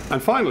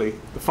 And finally,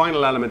 the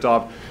final element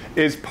of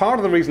is part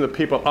of the reason that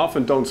people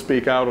often don't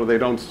speak out or they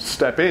don't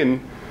step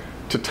in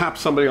to tap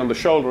somebody on the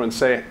shoulder and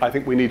say, I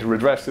think we need to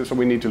redress this or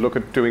we need to look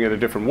at doing it a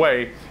different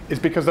way, is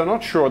because they're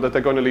not sure that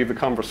they're going to leave the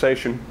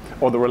conversation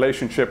or the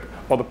relationship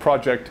or the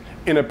project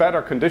in a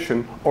better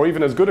condition or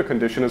even as good a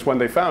condition as when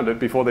they found it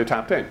before they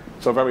tapped in.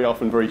 So very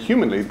often, very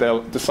humanly,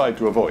 they'll decide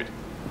to avoid.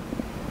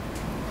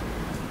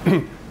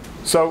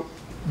 So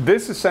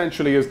this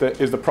essentially is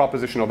the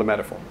proposition or the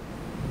metaphor.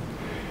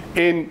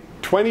 In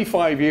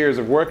 25 years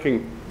of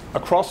working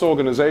across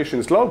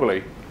organizations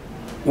globally,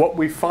 what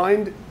we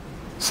find,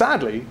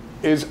 sadly,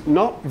 is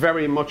not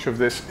very much of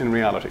this in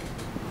reality.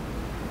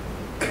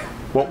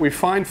 What we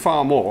find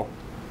far more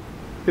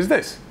is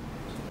this.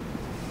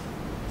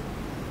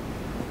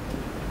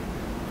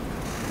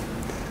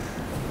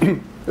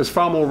 There's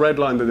far more red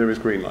line than there is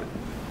green line.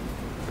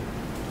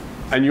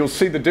 And you'll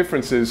see the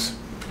differences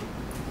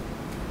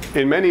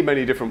in many,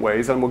 many different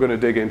ways, and we're going to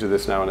dig into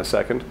this now in a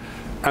second.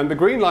 And the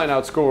green line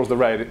outscores the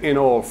red in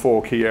all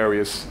 4 key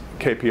areas,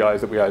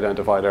 KPIs that we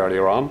identified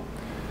earlier on.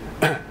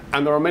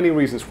 And there are many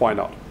reasons why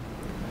not.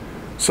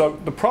 So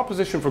the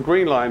proposition for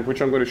Greenline,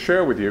 which I'm going to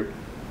share with you,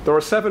 there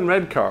are 7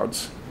 red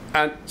cards,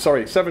 and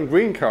 7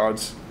 green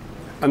cards,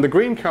 and the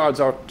green cards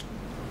are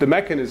the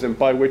mechanism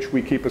by which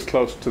we keep as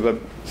close to the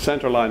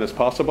center line as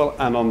possible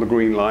and on the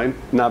green line,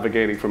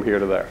 navigating from here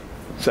to there.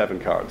 7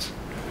 cards.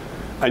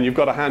 And you've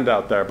got a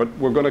handout there, but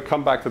we're going to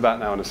come back to that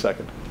now in a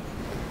second.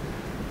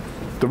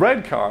 The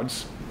red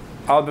cards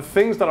are the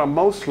things that are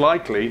most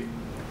likely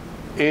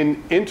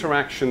in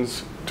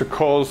interactions to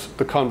cause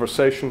the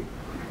conversation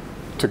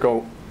to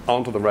go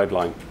onto the red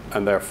line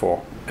and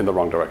therefore in the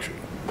wrong direction.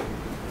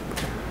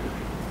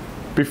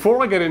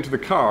 Before I get into the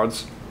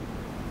cards,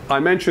 I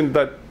mentioned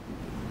that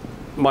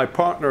my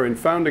partner in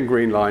founding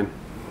Greenline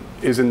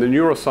is in the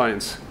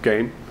neuroscience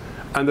game,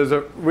 and there's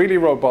a really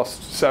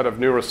robust set of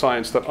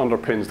neuroscience that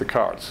underpins the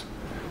cards.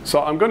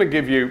 So I'm going to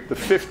give you the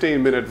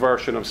 15-minute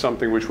version of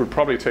something which would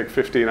probably take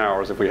 15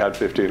 hours if we had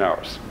 15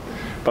 hours.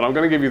 But I'm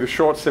going to give you the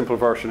short, simple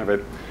version of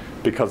it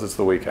because it's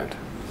the weekend.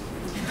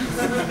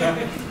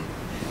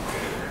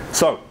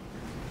 So,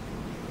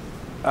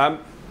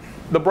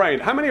 the brain.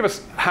 How many of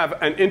us have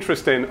an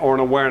interest in or an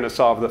awareness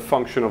of the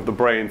function of the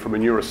brain from a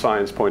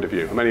neuroscience point of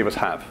view? How many of us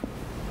have?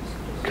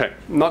 Okay,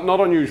 not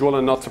unusual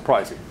and not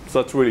surprising.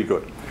 So that's really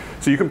good.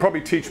 So you can probably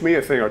teach me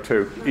a thing or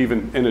two,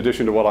 even in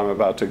addition to what I'm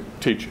about to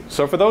teach you.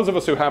 So for those of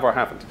us who have or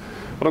haven't,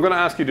 what I'm going to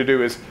ask you to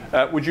do is,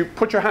 would you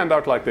put your hand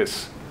out like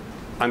this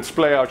and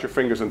splay out your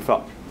fingers and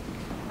thumb?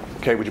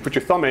 Okay, would you put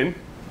your thumb in,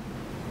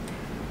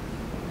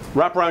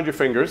 wrap around your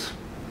fingers,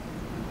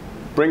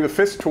 bring the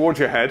fist towards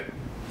your head,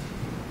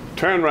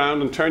 turn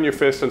around and turn your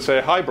fist and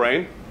say, "Hi,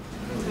 brain."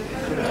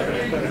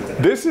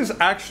 This is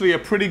actually a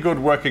pretty good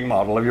working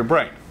model of your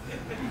brain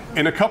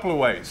in a couple of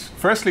ways.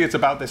 Firstly, it's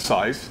about this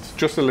size. It's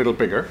just a little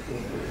bigger.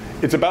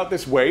 It's about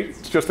this weight.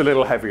 It's just a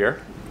little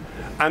heavier.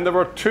 And there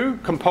are 2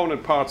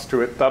 component parts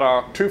to it that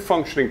are 2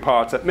 functioning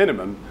parts at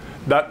minimum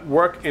that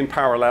work in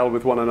parallel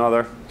with one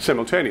another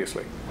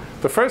simultaneously.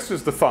 The first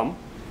is the thumb,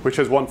 which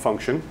has 1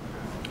 function.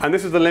 And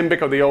this is the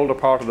limbic, or the older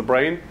part of the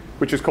brain,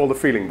 which is called the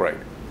feeling brain.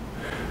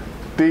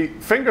 The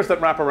fingers that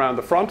wrap around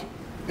the front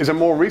is a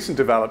more recent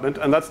development,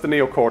 and that's the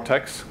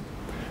neocortex.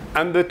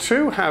 And the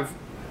 2 have,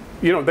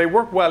 they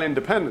work well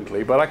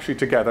independently, but actually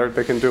together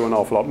they can do an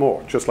awful lot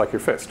more, just like your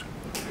fist.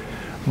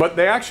 But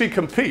they actually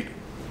compete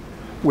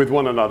with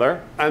one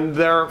another, and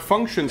their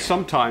functions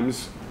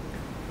sometimes,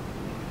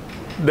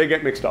 they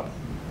get mixed up.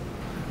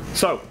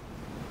 So,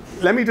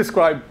 let me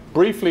describe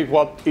briefly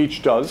what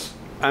each does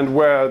and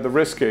where the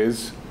risk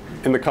is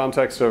in the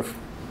context of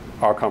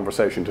our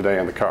conversation today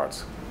and the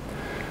cards.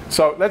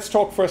 So let's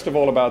talk first of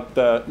all about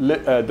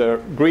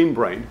the green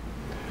brain.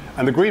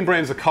 And the green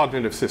brain is a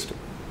cognitive system.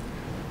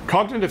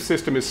 Cognitive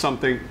system is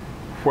something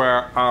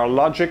where our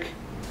logic,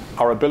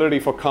 our ability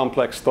for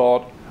complex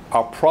thought,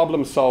 our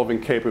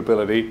problem-solving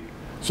capability,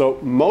 so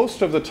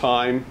most of the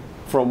time,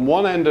 from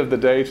one end of the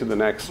day to the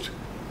next,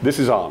 this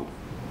is on.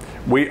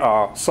 We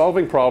are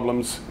solving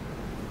problems,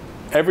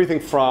 everything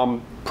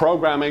from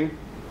programming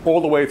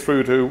all the way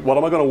through to what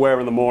am I going to wear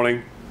in the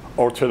morning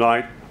or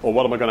tonight, or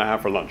what am I going to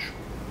have for lunch.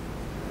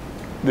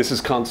 This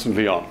is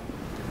constantly on.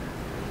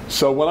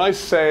 So when I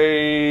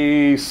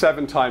say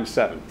 7 times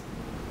 7,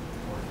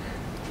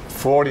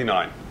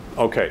 49.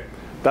 Okay,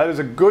 that is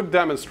a good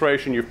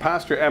demonstration. You've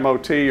passed your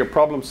MOT, your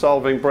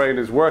problem-solving brain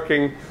is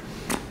working,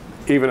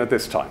 even at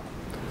this time.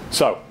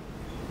 So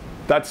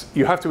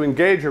you have to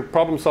engage your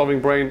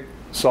problem-solving brain,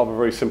 solve a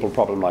very simple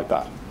problem like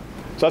that.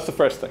 So that's the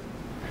first thing.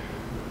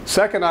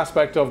 Second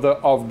aspect of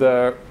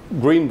the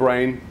green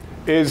brain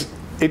is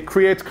it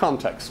creates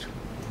context.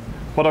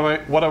 What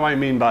do I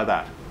mean by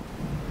that?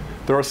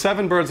 There are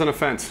 7 birds on a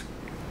fence.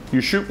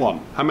 You shoot one.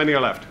 How many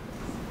are left?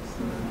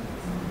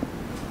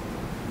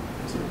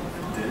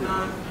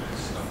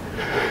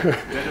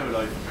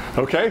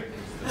 Okay.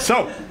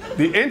 So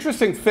the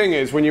interesting thing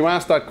is when you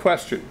ask that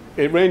question,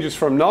 it ranges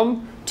from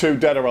none to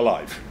dead or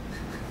alive,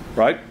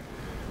 right?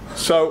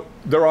 So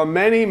there are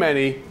many,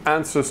 many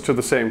answers to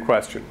the same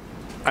question,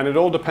 and it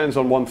all depends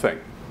on one thing.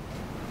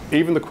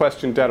 Even the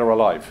question dead or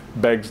alive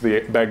begs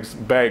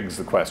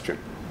the question: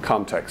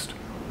 context.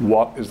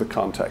 What is the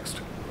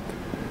context?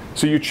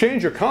 So you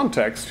change your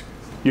context,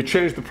 you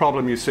change the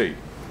problem you see.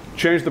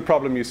 Change the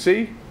problem you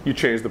see, you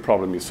change the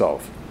problem you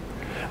solve.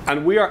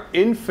 And we are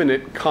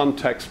infinite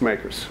context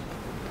makers.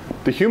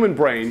 The human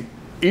brain,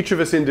 each of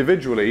us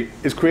individually,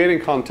 is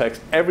creating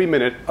context every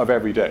minute of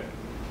every day.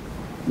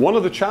 One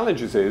of the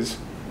challenges is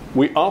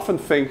we often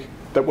think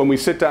that when we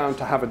sit down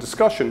to have a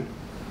discussion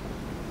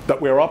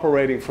that we're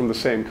operating from the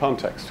same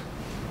context.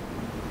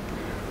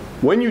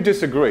 When you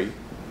disagree,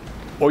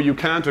 or you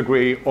can't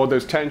agree, or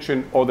there's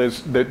tension, or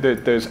there's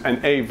an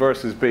A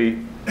versus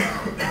B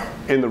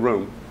in the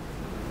room,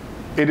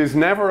 it is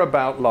never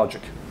about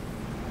logic.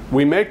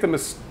 We make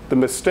the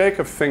mistake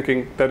of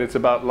thinking that it's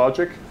about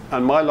logic,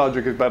 and my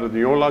logic is better than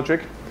your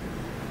logic.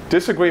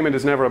 Disagreement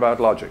is never about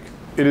logic.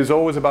 It is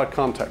always about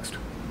context.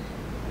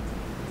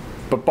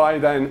 But by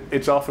then,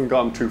 it's often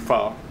gone too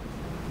far.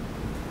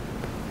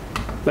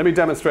 Let me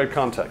demonstrate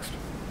context.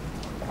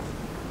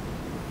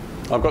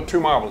 I've got two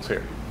marbles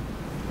here.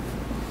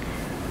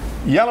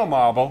 Yellow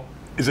marble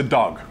is a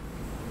dog.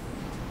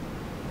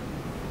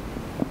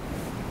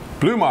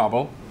 Blue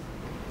marble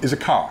is a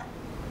car.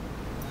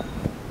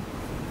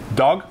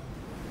 Dog,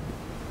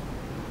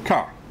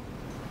 car.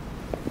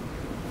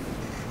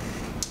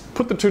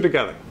 Put the two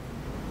together.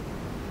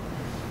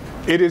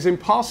 It is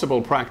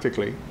impossible,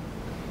 practically,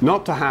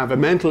 not to have a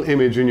mental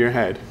image in your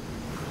head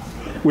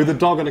with a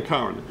dog and a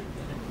car in it,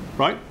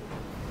 right?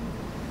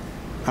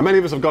 How many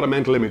of us have got a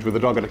mental image with a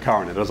dog and a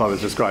car in it, as I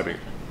was describing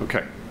it?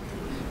 Okay.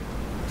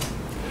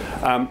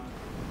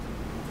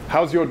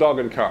 How's your dog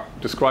and car?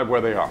 Describe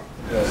where they are.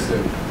 Yes,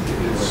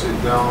 you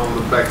sit down on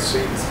the back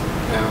seat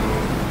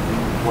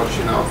and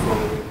watching out from the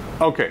window.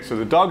 Okay, so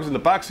the dog's in the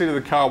back seat of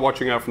the car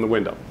watching out from the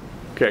window.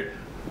 Okay.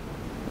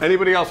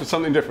 Anybody else with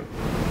something different?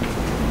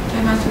 I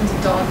imagine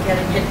the dog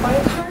getting hit by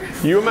a car.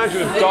 You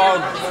imagine a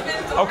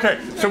dog. Okay,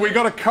 so we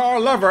got a car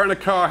lover and a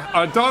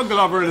dog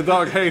lover and a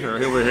dog hater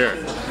over here.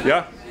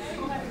 Yeah?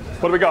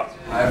 What do we got?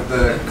 I have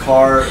the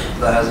car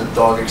that has a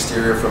dog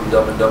exterior from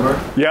Dumb and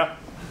Dumber. Yeah.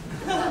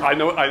 I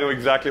know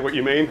exactly what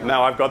you mean.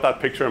 Now I've got that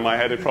picture in my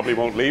head, it probably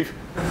won't leave.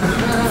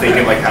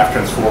 Thinking like half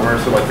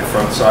Transformers, so like the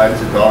front side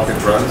is a dog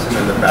that runs and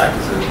then the back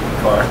is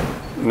a car.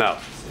 No.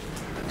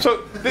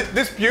 So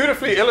this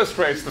beautifully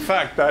illustrates the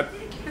fact that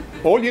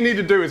all you need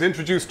to do is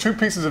introduce two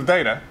pieces of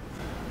data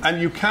and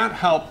you can't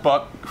help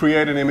but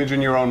create an image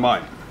in your own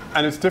mind.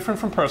 And it's different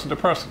from person to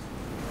person.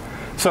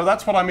 So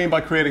that's what I mean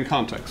by creating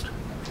context.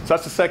 So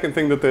that's the second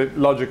thing that the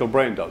logical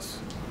brain does.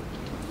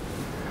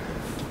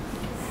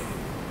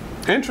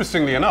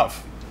 Interestingly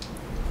enough,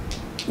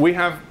 we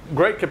have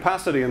great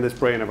capacity in this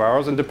brain of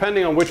ours, and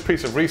depending on which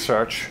piece of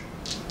research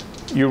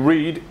you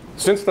read,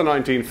 since the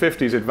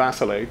 1950s it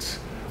vacillates.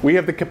 We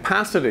have the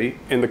capacity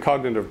in the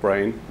cognitive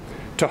brain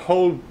to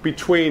hold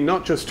between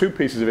not just two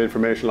pieces of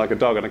information like a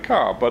dog and a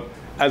car, but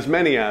as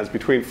many as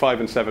between 5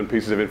 and 7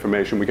 pieces of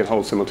information we can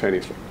hold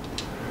simultaneously.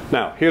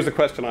 Now, here's the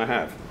question I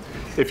have.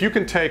 If you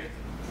can take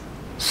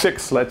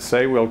 6, let's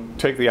say, we'll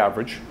take the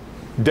average,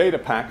 data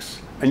packs,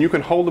 and you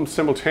can hold them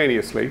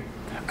simultaneously,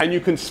 and you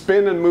can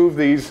spin and move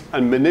these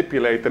and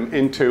manipulate them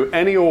into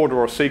any order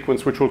or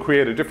sequence which will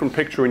create a different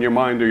picture in your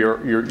mind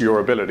or your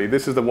ability.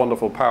 This is the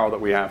wonderful power that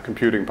we have,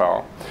 computing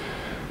power.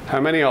 How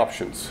many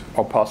options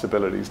or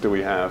possibilities do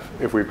we have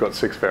if we've got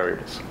 6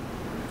 variables?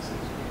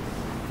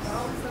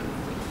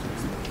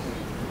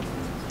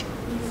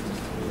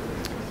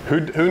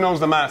 Who knows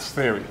the maths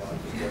theory?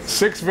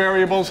 6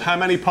 variables, how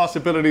many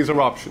possibilities or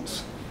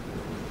options?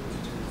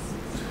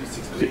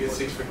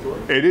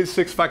 It is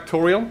 6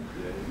 factorial.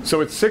 So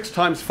it's 6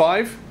 times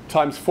 5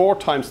 times 4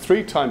 times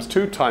 3 times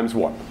 2 times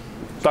 1.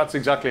 That's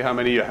exactly how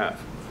many you have.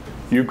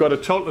 You've got a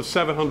total of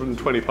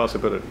 720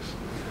 possibilities.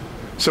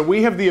 So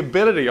we have the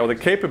ability or the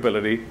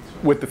capability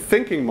with the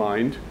thinking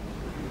mind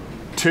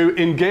to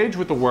engage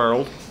with the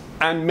world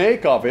and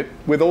make of it,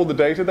 with all the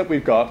data that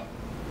we've got,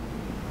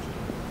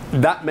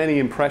 that many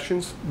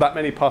impressions, that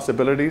many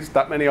possibilities,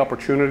 that many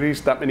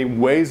opportunities, that many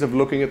ways of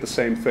looking at the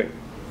same thing.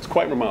 It's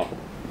quite remarkable.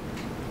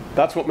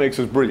 That's what makes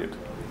us brilliant.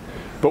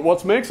 But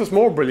what makes us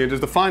more brilliant is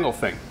the final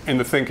thing in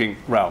the thinking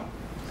realm.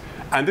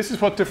 And this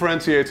is what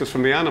differentiates us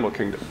from the animal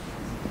kingdom.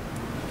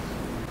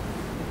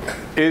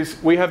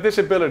 Is we have this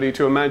ability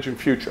to imagine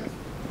future.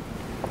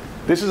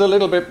 This is a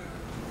little bit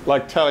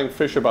like telling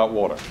fish about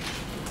water.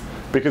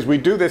 Because we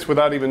do this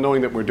without even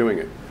knowing that we're doing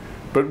it.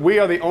 But we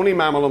are the only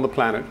mammal on the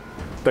planet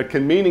that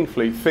can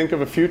meaningfully think of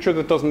a future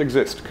that doesn't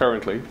exist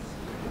currently,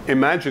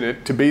 imagine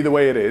it to be the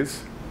way it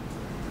is,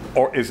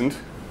 or isn't,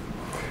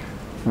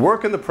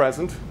 work in the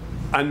present,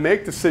 and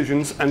make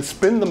decisions and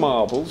spin the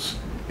marbles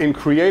in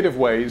creative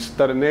ways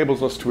that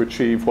enables us to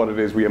achieve what it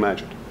is we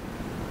imagined.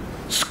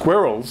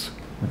 Squirrels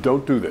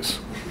don't do this.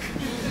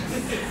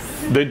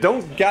 They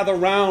don't gather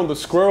around the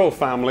squirrel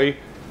family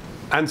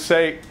and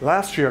say,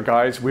 last year,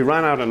 guys, we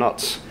ran out of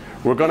nuts.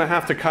 We're going to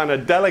have to kind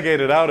of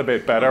delegate it out a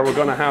bit better. We're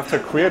going to have to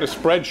create a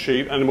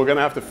spreadsheet, and we're going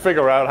to have to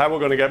figure out how we're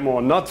going to get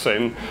more nuts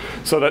in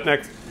so that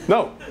next...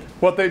 No.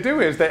 What they do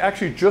is they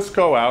actually just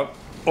go out,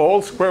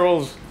 all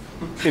squirrels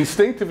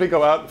instinctively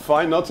go out,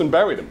 find nuts and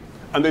bury them.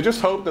 And they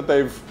just hope that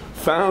they've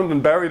found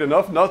and buried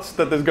enough nuts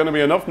that there's going to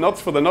be enough nuts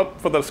for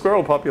the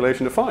squirrel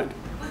population to find.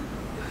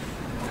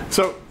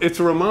 So it's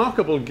a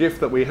remarkable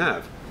gift that we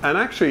have. And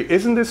actually,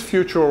 isn't this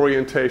future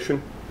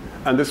orientation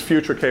and this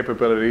future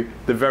capability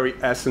the very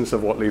essence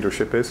of what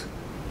leadership is?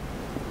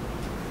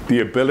 The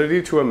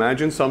ability to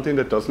imagine something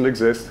that doesn't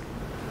exist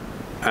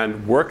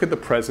and work at the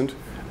present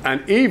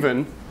and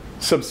even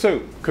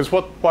subsume. Because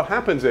what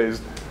happens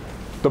is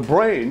the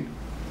brain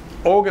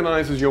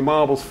organizes your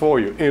marbles for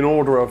you in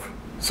order of,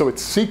 so it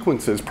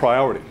sequences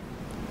priority.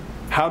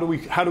 How do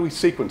we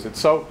sequence it?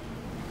 So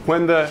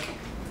when the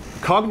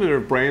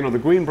cognitive brain or the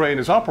green brain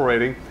is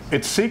operating,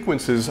 it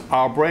sequences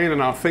our brain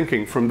and our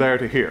thinking from there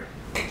to here.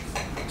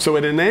 So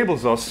it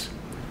enables us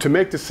to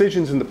make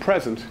decisions in the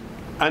present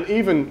and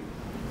even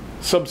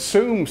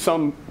subsume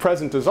some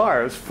present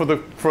desires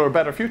for a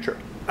better future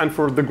and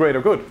for the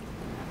greater good.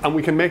 And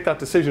we can make that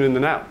decision in the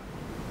now.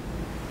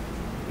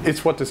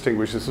 It's what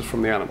distinguishes us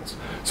from the animals.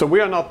 So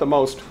we're not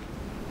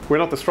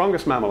the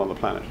strongest mammal on the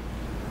planet.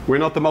 We're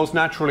not the most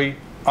naturally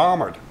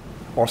armored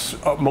or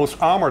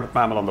most armored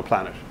mammal on the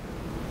planet.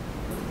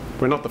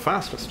 We're not the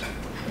fastest,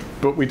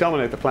 but we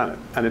dominate the planet,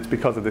 and it's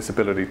because of this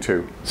ability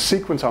to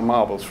sequence our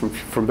marbles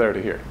from there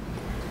to here.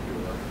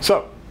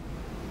 So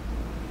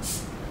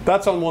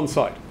that's on one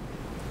side.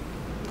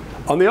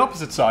 On the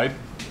opposite side,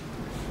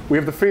 we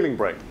have the feeling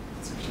brain.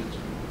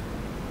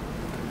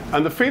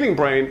 And the feeling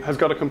brain has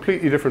got a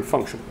completely different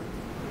function.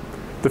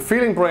 The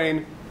feeling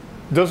brain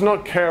does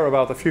not care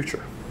about the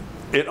future.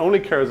 It only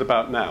cares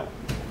about now.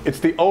 It's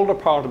the older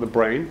part of the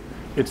brain.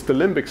 It's the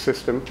limbic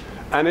system.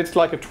 And it's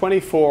like a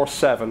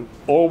 24/7,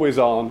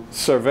 always-on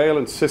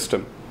surveillance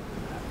system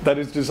that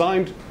is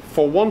designed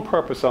for one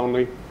purpose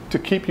only, to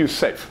keep you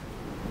safe.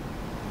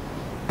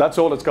 That's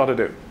all it's got to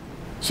do.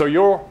 So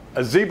you're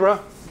a zebra,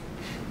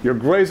 you're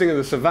grazing in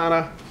the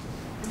savannah,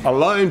 a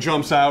lion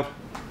jumps out.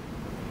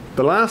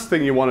 The last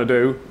thing you want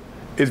to do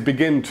is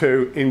begin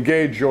to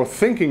engage your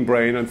thinking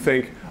brain and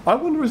think, I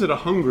wonder, is it a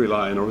hungry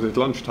lion or is it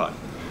lunchtime?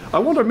 I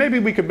wonder, maybe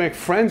we could make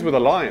friends with the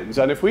lions,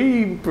 and if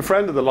we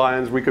befriended the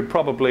lions, we could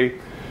probably...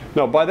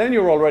 No, by then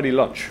you're already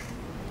lunch.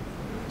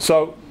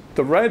 So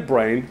the red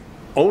brain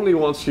only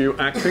wants you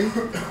acting,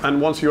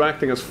 and wants you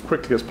acting as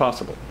quickly as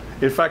possible.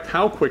 In fact,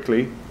 how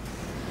quickly?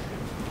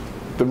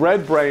 The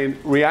red brain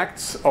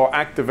reacts or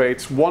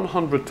activates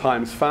 100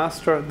 times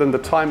faster than the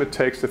time it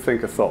takes to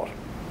think a thought.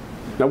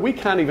 Now, we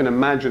can't even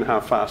imagine how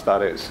fast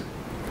that is.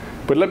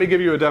 But let me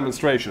give you a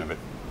demonstration of it.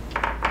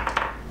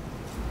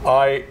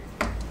 I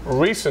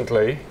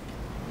recently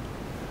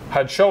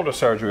had shoulder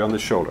surgery on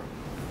this shoulder.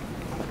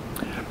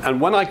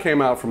 And when I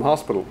came out from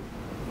hospital,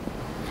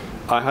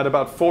 I had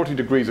about 40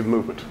 degrees of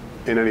movement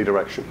in any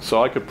direction.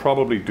 So I could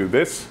probably do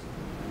this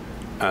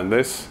and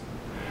this.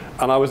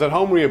 And I was at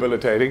home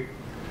rehabilitating.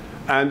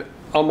 And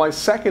on my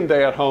second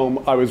day at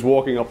home, I was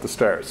walking up the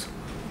stairs.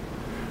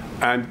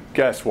 And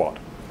guess what?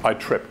 I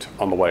tripped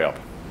on the way up.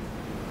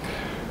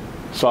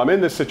 So I'm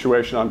in this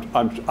situation,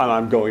 and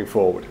I'm going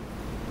forward.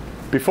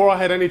 Before I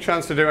had any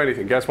chance to do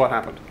anything, guess what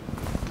happened?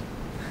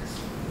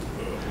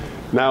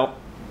 Now,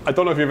 I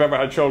don't know if you've ever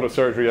had shoulder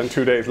surgery and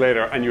 2 days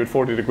later and you had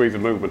 40 degrees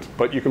of movement,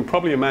 but you can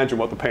probably imagine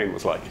what the pain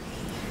was like.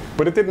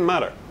 But it didn't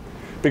matter,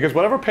 because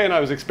whatever pain I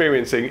was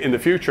experiencing in the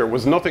future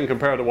was nothing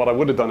compared to what I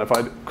would have done if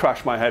I'd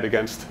crashed my head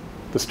against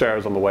the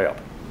stairs on the way up.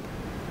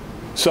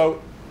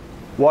 So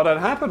what had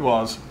happened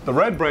was the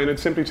red brain had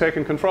simply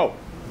taken control.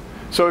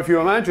 So if you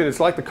imagine, it's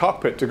like the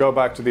cockpit, to go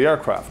back to the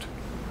aircraft.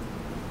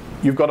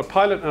 You've got a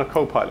pilot and a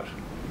co-pilot.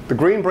 The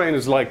green brain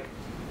is like,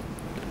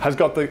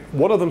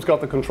 one of them's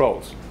got the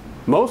controls.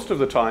 Most of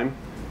the time,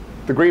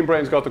 the green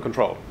brain's got the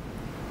control.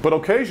 But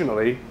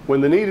occasionally, when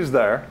the need is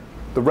there,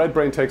 the red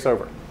brain takes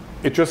over.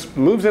 It just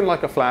moves in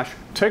like a flash,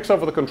 takes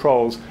over the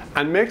controls,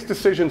 and makes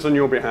decisions on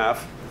your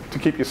behalf to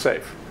keep you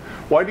safe.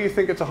 Why do you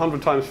think it's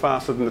 100 times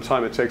faster than the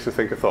time it takes to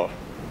think a thought?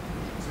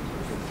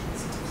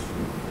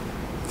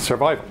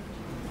 Survival.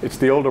 It's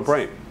the older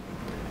brain.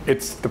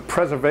 It's the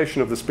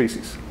preservation of the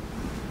species.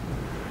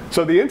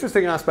 So the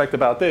interesting aspect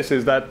about this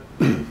is that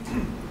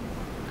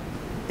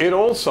it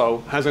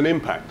also has an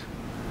impact.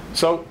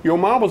 So your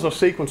marbles are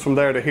sequenced from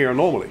there to here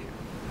normally.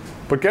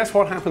 But guess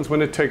what happens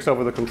when it takes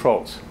over the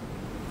controls?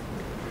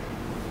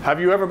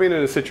 Have you ever been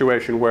in a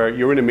situation where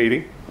you're in a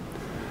meeting,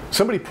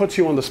 somebody puts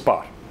you on the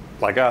spot,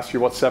 like asks you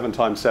what 7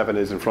 times 7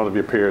 is in front of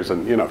your peers,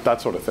 and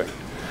that sort of thing,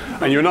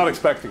 and you're not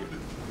expecting it.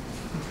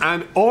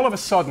 And all of a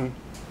sudden,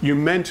 you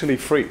mentally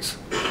freeze.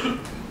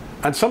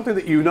 And something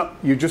that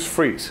you just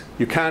freeze.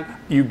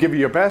 You give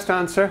your best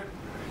answer,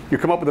 you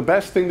come up with the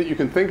best thing that you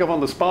can think of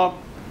on the spot,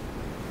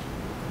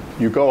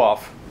 you go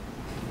off.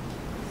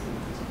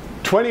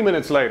 20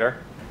 minutes later,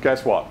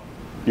 guess what?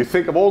 You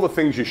think of all the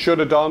things you should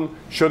have done,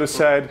 should have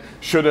said,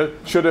 shoulda,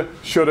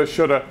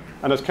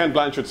 and as Ken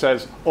Blanchard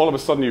says, all of a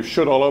sudden you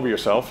should all over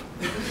yourself.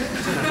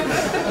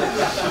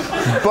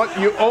 But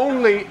you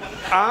only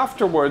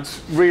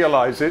afterwards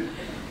realize it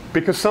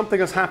because something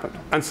has happened,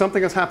 and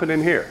something has happened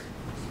in here.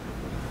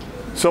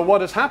 So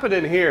what has happened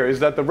in here is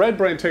that the red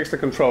brain takes the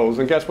controls,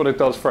 and guess what it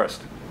does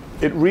first?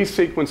 It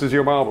resequences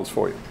your marbles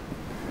for you.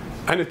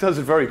 And it does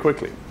it very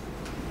quickly.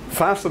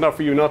 Fast enough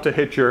for you not to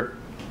hit your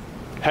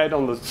head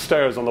on the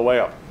stairs on the way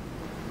up.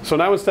 So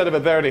now instead of a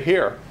there to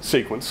here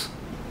sequence,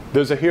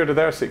 there's a here to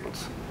there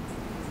sequence.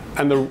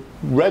 And the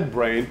red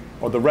brain,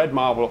 or the red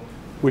marble,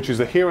 which is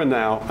the here and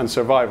now and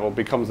survival,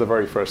 becomes the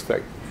very first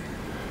thing.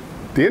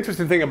 The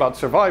interesting thing about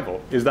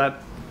survival is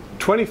that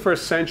 21st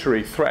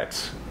century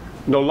threats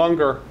no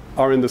longer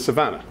are in the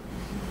savannah.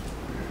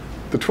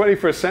 The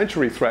 21st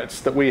century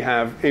threats that we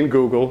have in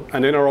Google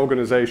and in our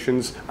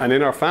organizations and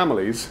in our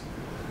families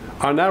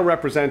are now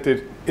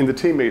represented in the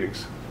team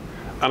meetings,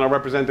 and are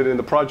represented in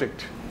the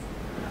project,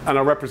 and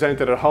are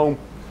represented at home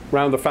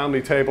around the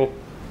family table,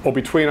 or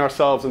between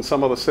ourselves and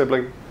some other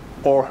sibling,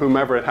 or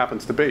whomever it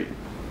happens to be.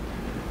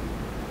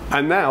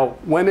 And now,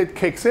 when it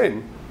kicks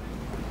in,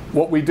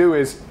 what we do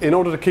is, in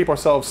order to keep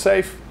ourselves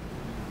safe,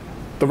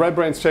 the red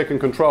brain's taking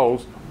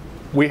controls,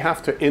 we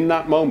have to, in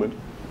that moment,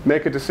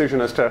 make a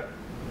decision as to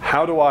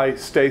How do I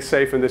stay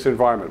safe in this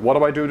environment? What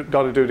have I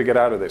got to do to get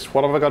out of this?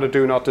 What have I got to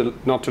do not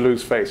to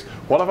lose face?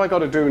 What have I got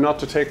to do not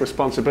to take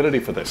responsibility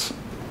for this?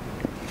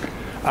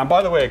 And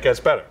by the way, it gets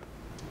better.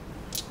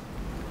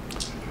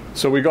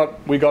 So we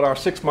got our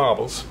 6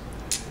 marbles.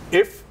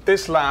 If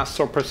this lasts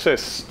or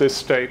persists, this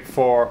state,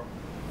 for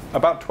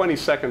about 20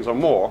 seconds or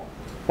more,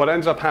 what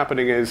ends up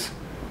happening is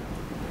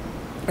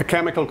a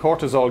chemical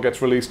cortisol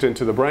gets released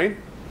into the brain,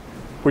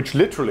 which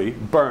literally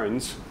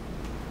burns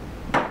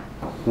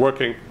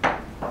working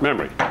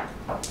memory.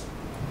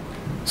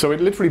 So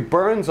it literally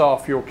burns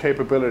off your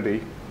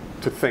capability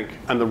to think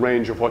and the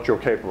range of what you're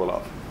capable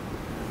of.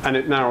 And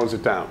it narrows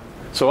it down.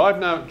 So I've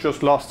now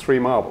just lost 3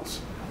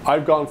 marbles.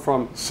 I've gone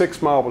from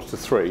 6 marbles to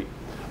 3.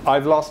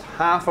 I've lost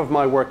half of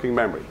my working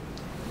memory.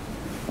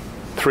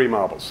 3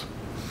 marbles.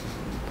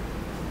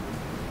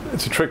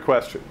 It's a trick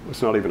question.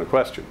 It's not even a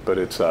question, but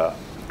it's a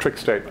trick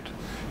statement.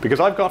 Because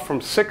I've got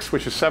from 6,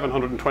 which is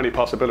 720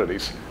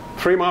 possibilities,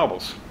 3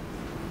 marbles.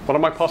 What are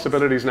my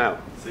possibilities now?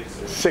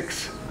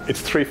 6.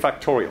 It's 3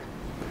 factorial.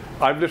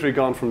 I've literally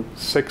gone from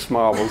 6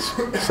 marbles,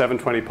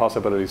 720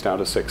 possibilities down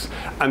to 6.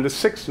 And the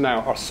 6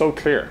 now are so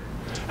clear.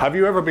 Have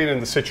you ever been in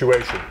the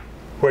situation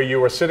where you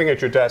were sitting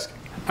at your desk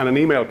and an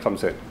email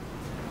comes in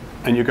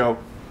and you go,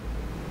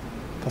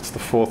 that's the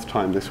 4th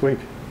time this week.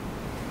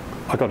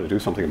 I've got to do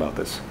something about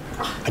this.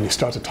 And you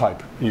start to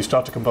type, and you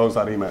start to compose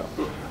that email.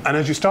 And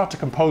as you start to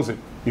compose it,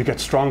 you get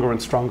stronger and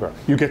stronger.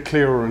 You get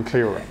clearer and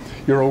clearer.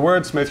 You're a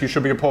wordsmith, you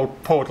should be a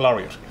poet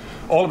laureate.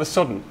 All of a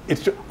sudden,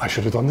 it's just, I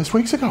should have done this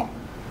weeks ago.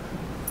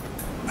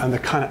 And the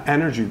kind of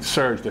energy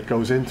surge that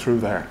goes in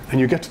through there. And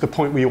you get to the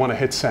point where you want to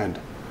hit send.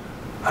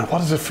 And what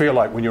does it feel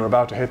like when you're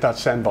about to hit that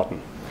send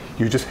button?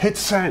 You just hit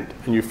send,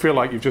 and you feel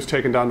like you've just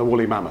taken down the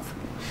woolly mammoth.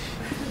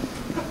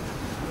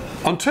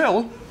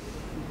 Until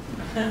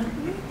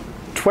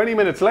 20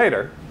 minutes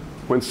later,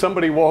 when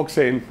somebody walks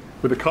in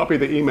with a copy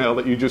of the email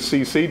that you just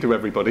CC'd to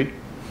everybody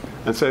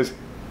and says,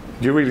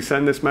 "Do you really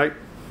send this, mate?"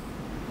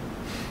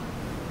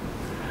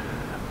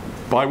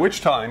 By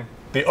which time,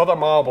 the other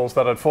marbles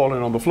that had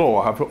fallen on the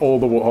floor have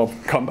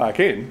have come back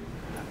in,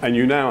 and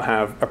you now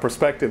have a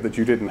perspective that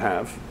you didn't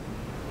have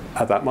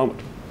at that moment.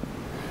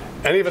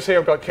 Any of us here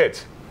have got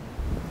kids?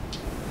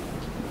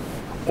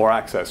 Or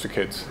access to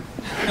kids?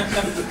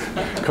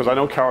 Because I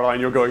know, Karoline,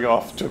 you're going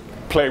off to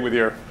play with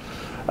your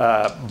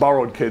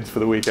borrowed kids for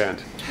the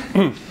weekend.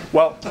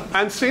 Well,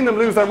 and seen them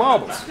lose their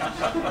marbles.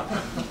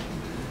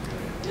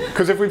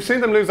 Because if we've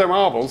seen them lose their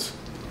marbles,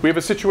 we have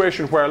a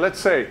situation where, let's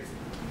say,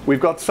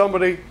 we've got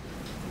somebody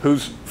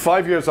who's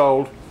 5 years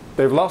old,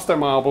 they've lost their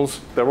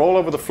marbles, they're all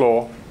over the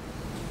floor,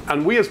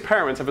 and we as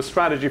parents have a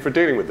strategy for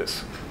dealing with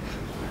this.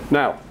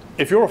 Now,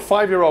 if you're a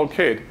 5-year-old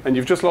kid and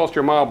you've just lost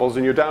your marbles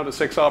and you're down to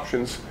 6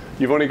 options,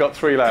 you've only got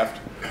 3 left,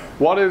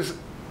 what is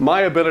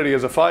my ability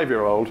as a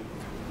 5-year-old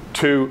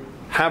to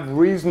have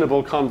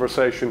reasonable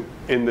conversation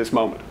in this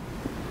moment?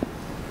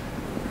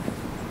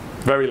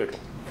 Very little.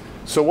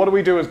 So what do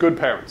we do as good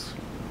parents?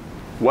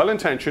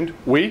 Well-intentioned,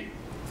 we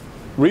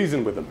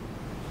reason with them.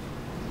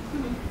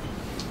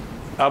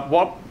 At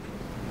what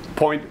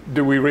point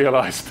do we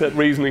realize that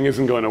reasoning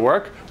isn't going to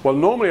work? Well,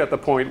 normally at the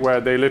point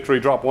where they literally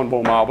drop one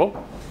more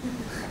marble,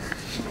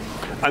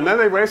 and then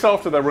they race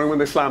off to their room and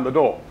they slam the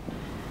door.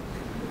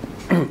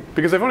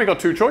 Because they've only got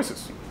 2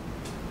 choices.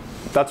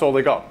 That's all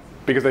they got.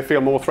 Because they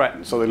feel more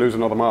threatened, so they lose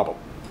another marble.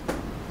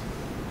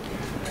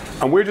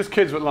 And we're just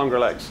kids with longer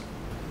legs.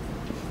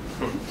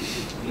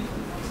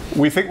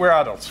 We think we're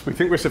adults. We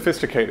think we're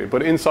sophisticated.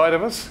 But inside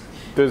of us,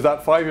 there's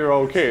that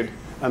 5-year-old kid,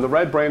 and the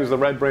red brain is the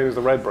red brain is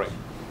the red brain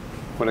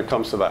when it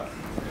comes to that.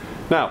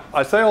 Now,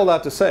 I say all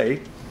that to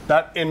say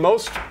that in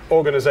most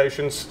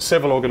organizations,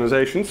 civil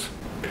organizations,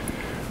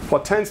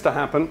 what tends to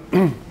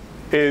happen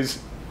is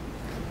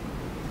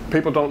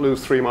people don't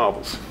lose 3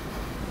 marbles.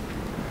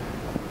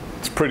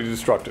 It's pretty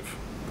destructive.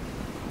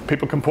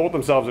 People comport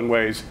themselves in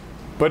ways,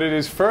 but it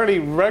is fairly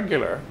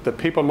regular that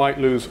people might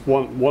lose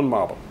one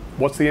marble.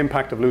 What's the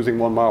impact of losing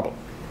 1 marble?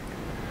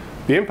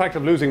 The impact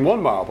of losing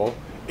 1 marble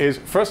is,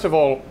 first of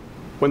all,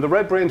 when the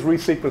red brains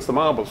resequence the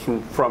marbles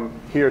from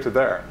here to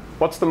there,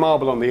 what's the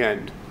marble on the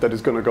end that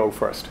is going to go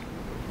first?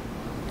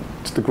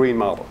 It's the green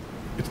marble.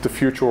 It's the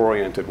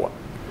future-oriented one.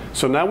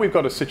 So now we've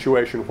got a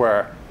situation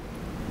where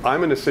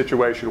I'm in a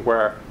situation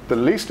where the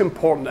least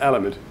important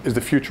element is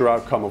the future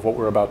outcome of what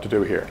we're about to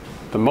do here.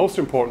 The most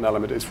important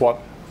element is what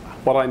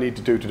I need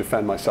to do to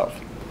defend myself.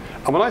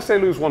 And when I say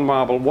lose 1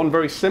 marble, one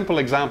very simple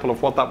example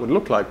of what that would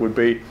look like would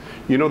be,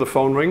 you know, the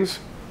phone rings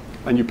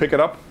and you pick it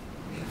up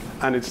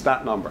and it's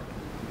that number.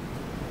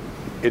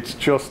 It's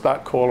just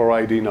that caller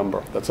ID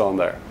number that's on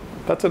there.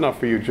 That's enough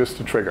for you just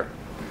to trigger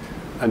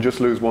and just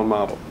lose 1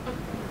 marble.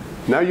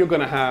 Now you're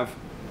going to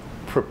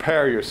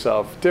prepare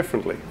yourself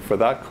differently for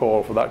that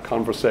call, for that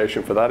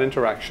conversation, for that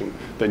interaction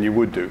than you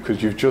would do,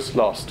 because you've just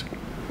lost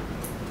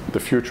the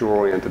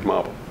future-oriented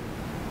marble.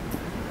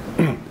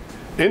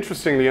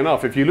 Interestingly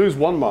enough, if you lose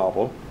 1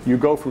 marble, you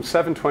go from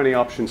 720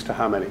 options to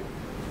how many?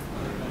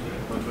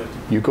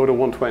 120. You go to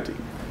 120.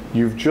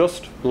 You've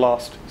just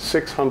lost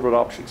 600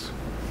 options.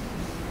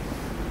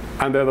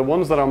 And they're the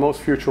ones that are most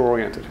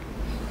future-oriented.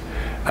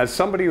 As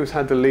somebody who's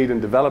had to lead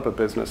and develop a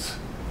business,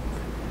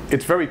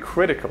 it's very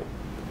critical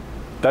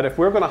that if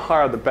we're going to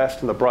hire the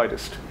best and the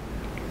brightest,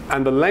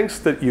 and the lengths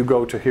that you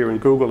go to here in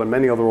Google and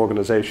many other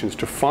organizations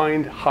to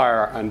find,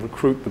 hire, and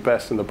recruit the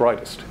best and the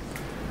brightest,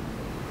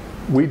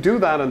 we do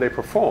that and they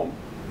perform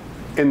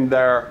in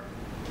their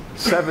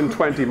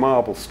 720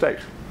 marble state.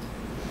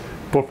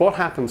 But what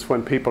happens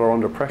when people are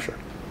under pressure?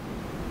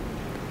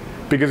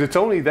 Because it's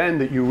only then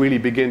that you really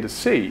begin to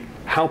see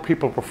how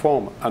people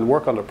perform and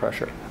work under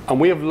pressure. And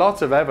we have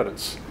lots of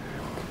evidence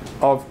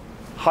of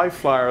high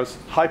flyers,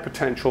 high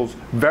potentials,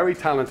 very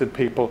talented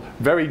people,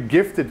 very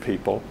gifted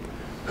people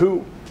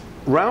who,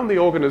 around the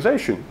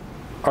organization,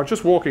 are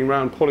just walking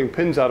around pulling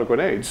pins out of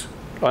grenades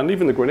and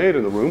leaving the grenade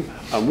in the room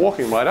and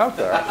walking right out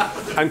there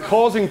and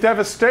causing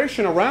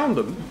devastation around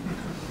them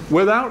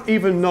without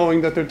even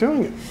knowing that they're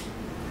doing it.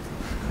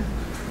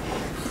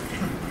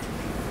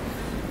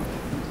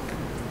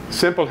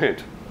 Simple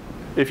hint.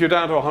 If you're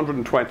down to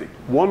 120,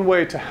 one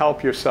way to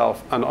help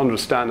yourself and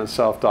understand and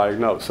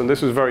self-diagnose, and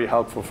this is very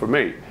helpful for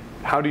me,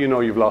 how do you know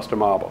you've lost a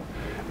marble?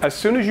 As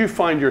soon as you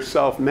find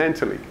yourself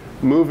mentally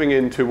moving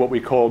into what we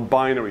call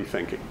binary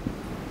thinking,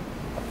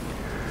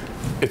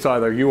 it's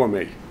either you or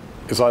me,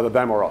 it's either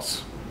them or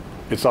us,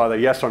 it's either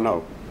yes or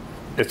no,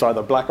 it's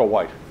either black or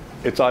white,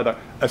 it's either,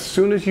 as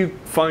soon as you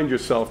find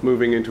yourself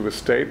moving into a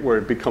state where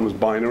it becomes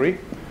binary,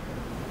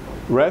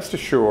 rest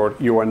assured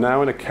you are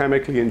now in a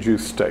chemically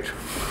induced state.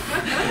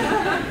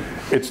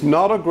 It's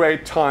not a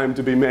great time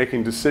to be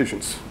making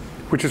decisions,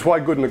 which is why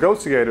good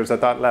negotiators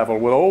at that level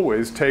will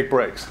always take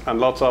breaks, and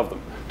lots of them,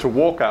 to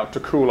walk out to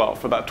cool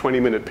off for that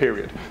 20-minute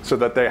period so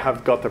that they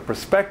have got the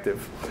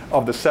perspective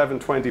of the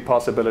 720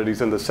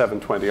 possibilities and the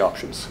 720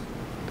 options.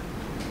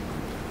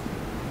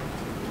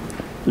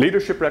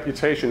 Leadership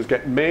reputations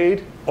get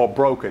made or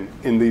broken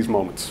in these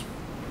moments.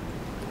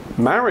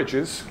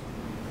 Marriages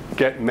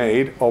get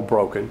made or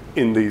broken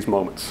in these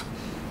moments.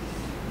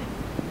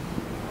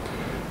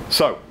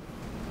 So,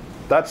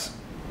 that's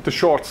the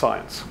short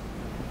science.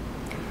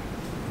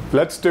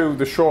 Let's do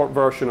the short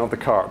version of the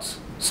cards.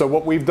 So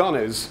what we've done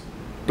is,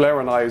 Blair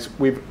and I,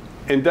 we've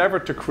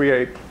endeavored to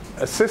create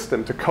a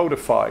system to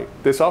codify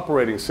this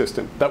operating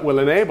system that will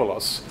enable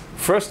us,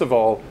 first of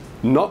all,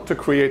 not to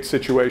create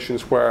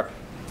situations where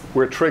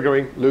we're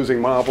triggering,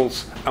 losing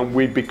marbles, and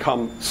we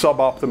become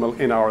suboptimal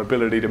in our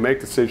ability to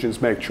make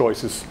decisions, make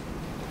choices.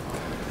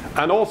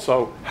 And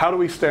also, how do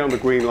we stay on the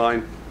green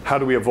line? How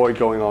do we avoid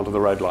going onto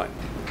the red line?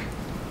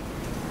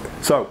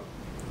 So,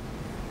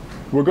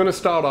 we're going to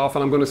start off,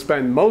 and I'm going to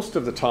spend most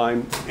of the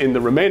time in the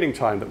remaining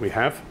time that we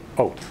have.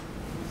 Oh.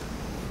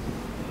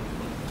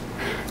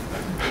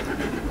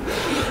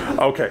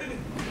 Okay.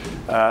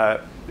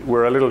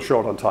 We're a little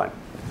short on time.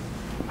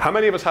 How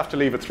many of us have to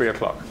leave at 3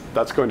 o'clock?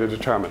 That's going to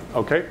determine,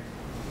 okay?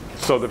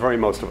 So the very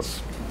most of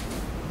us.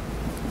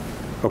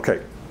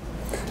 Okay.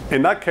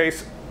 In that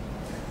case,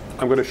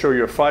 I'm going to show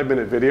you a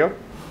 5-minute video.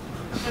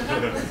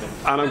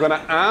 And I'm going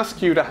to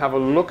ask you to have a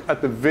look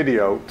at the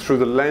video through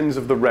the lens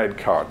of the red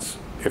cards,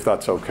 if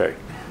that's okay.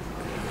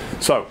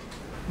 So,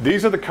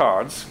 these are the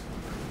cards.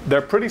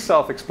 They're pretty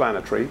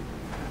self-explanatory.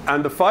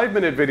 And the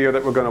 5-minute video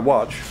that we're going to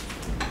watch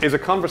is a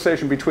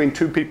conversation between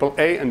two people,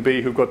 A and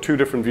B, who've got two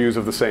different views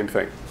of the same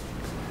thing.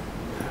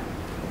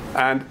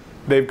 And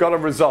they've got to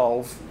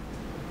resolve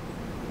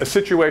a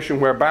situation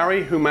where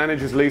Barry, who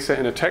manages Lisa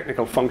in a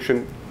technical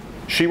function,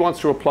 she wants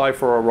to apply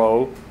for a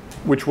role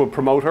which will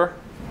promote her,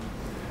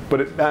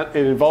 but it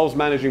involves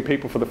managing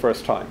people for the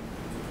first time.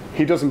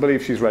 He doesn't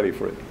believe she's ready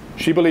for it.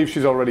 She believes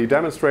she's already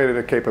demonstrated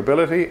a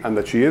capability and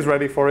that she is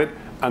ready for it,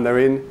 and they're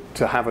in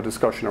to have a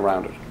discussion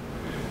around it.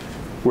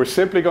 We're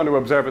simply going to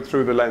observe it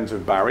through the lens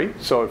of Barry.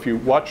 So if you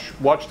watch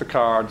the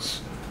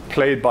cards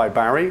played by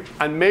Barry,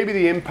 and maybe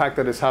the impact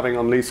that it's having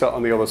on Lisa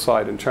on the other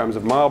side in terms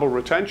of marble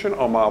retention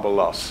or marble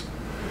loss.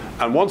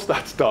 And once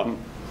that's done,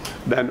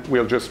 then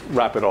we'll just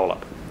wrap it all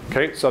up.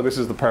 Okay, so this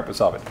is the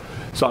purpose of it.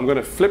 So I'm going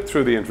to flip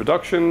through the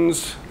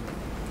introductions,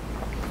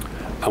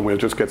 and we'll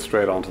just get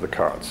straight onto the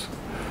cards.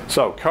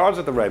 So, cards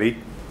at the ready.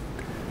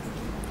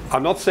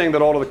 I'm not saying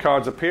that all of the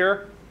cards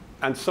appear,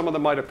 and some of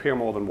them might appear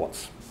more than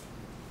once.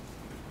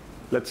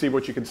 Let's see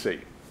what you can see.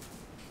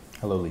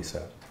 Hello,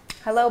 Lisa.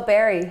 Hello,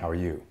 Barry. How are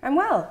you? I'm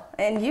well.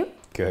 And you?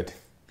 Good.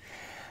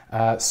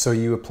 So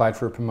you applied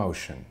for a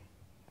promotion.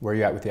 Where are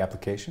you at with the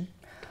application?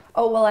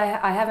 Oh, well,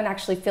 I haven't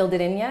actually filled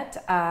it in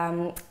yet.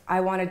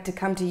 I wanted to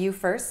come to you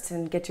first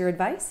and get your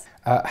advice.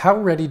 How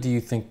ready do you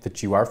think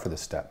that you are for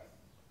this step?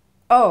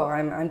 Oh,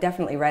 I'm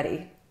definitely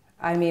ready.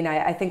 I mean,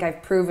 I think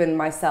I've proven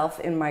myself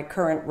in my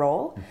current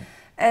role. Mm-hmm.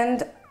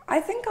 And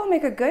I think I'll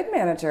make a good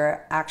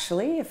manager,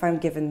 actually, if I'm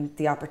given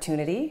the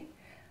opportunity.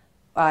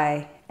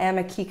 I am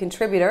a key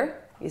contributor.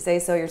 You say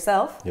so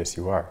yourself. Yes,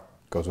 you are.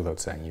 Goes without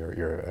saying,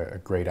 you're a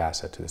great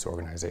asset to this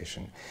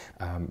organization.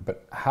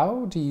 But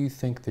how do you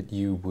think that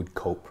you would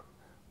cope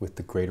with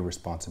the greater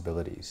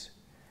responsibilities?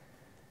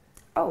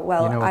 Oh,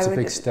 well, you know, it's a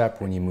big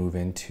step when you move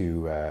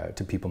into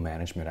to people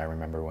management. I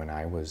remember when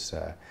I was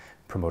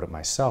promoted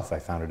myself, I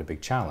found it a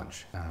big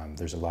challenge.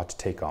 There's a lot to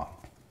take on.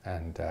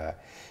 And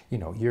you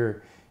know,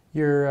 you're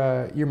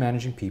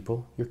managing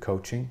people, you're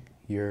coaching,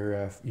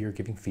 you're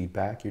giving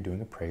feedback, you're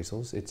doing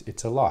appraisals.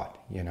 It's a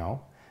lot, you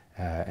know,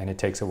 and it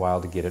takes a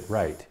while to get it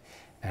right.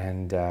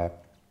 And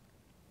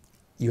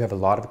you have a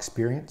lot of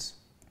experience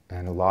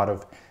and a lot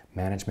of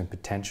management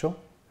potential.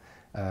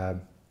 Are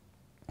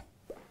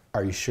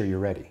you sure you're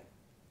ready?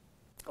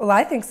 Well,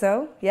 I think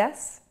so,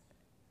 yes.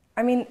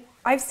 I mean,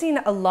 I've seen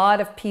a lot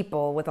of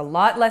people with a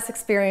lot less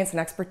experience and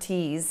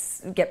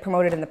expertise get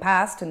promoted in the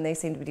past, and they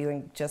seem to be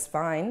doing just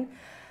fine.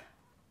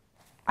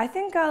 I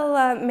think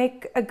I'll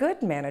make a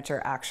good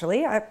manager,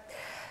 actually.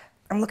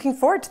 I'm looking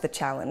forward to the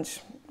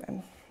challenge.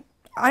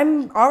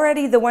 I'm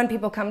already the one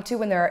people come to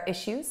when there are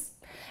issues,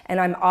 and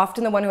I'm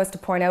often the one who has to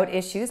point out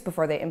issues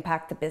before they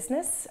impact the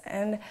business.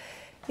 And,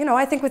 you know,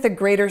 I think with a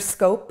greater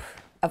scope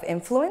of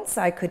influence,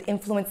 I could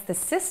influence the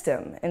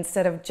system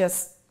instead of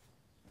just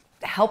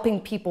helping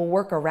people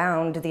work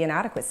around the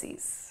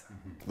inadequacies.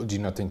 Well, do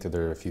you not think that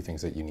there are a few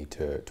things that you need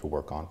to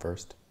work on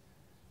first?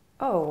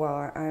 Oh,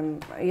 well,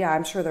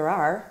 I'm sure there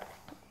are.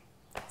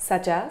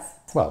 Such as?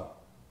 Well,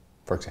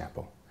 for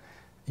example,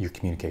 your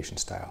communication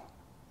style.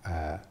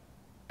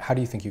 How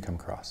do you think you come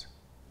across?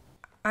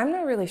 I'm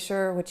not really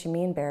sure what you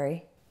mean,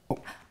 Barry. Oh.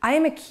 I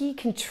am a key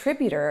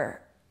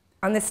contributor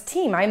on this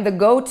team. I'm the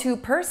go-to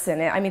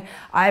person. I mean,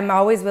 I'm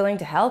always willing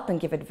to help and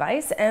give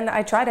advice, and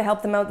I try to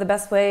help them out the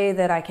best way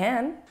that I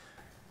can.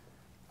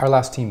 Our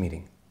last team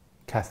meeting,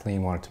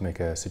 Kathleen wanted to make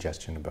a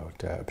suggestion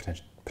about a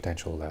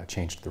potential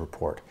change to the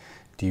report.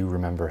 Do you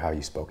remember how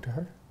you spoke to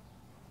her?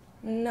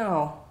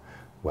 No.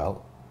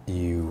 Well,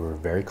 you were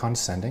very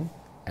condescending,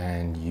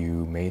 and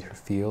you made her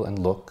feel and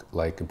look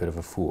like a bit of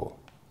a fool.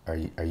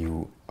 Are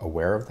you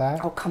aware of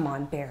that? Oh, come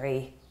on,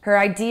 Barry. Her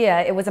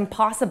idea, it was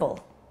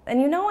impossible,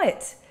 and you know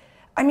it.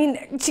 I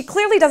mean, she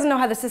clearly doesn't know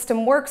how the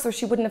system works, or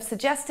she wouldn't have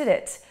suggested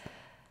it.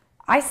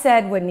 I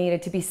said what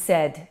needed to be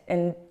said,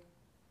 and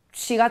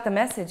she got the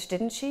message,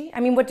 didn't she? I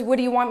mean, what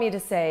do you want me to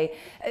say?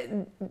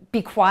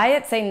 Be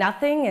quiet, say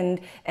nothing,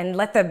 and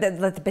let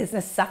the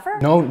business suffer?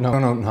 No,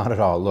 not at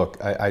all.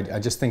 Look, I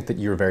just think that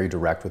you're very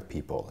direct with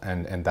people,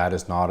 and that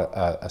is not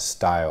a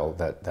style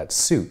that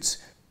suits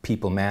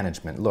people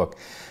management. Look,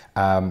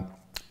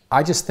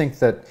 I just think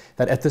that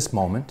at this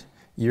moment,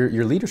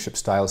 your leadership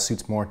style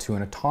suits more to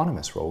an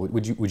autonomous role.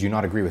 Would you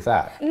not agree with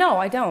that? No,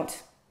 I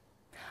don't.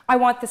 I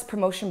want this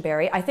promotion,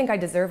 Barry. I think I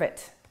deserve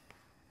it.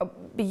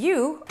 But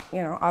you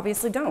know,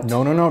 obviously don't.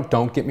 No,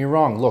 don't get me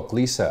wrong. Look,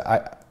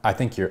 Lisa, I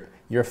think you're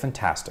a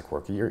fantastic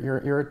worker.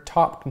 You're a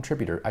top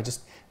contributor.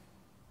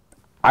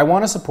 I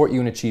want to support you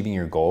in achieving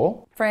your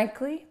goal.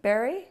 Frankly,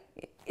 Barry,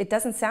 it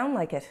doesn't sound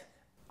like it.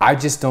 I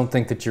just don't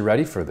think that you're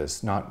ready for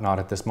this, not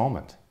at this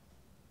moment.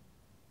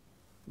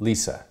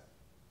 Lisa,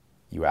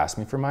 you asked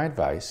me for my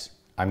advice,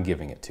 I'm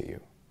giving it to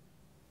you.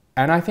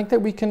 And I think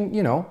that we can,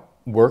 you know,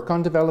 work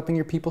on developing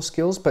your people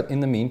skills, but in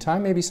the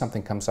meantime, maybe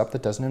something comes up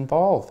that doesn't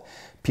involve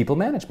people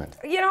management.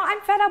 You know,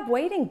 I'm fed up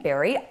waiting,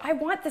 Barry. I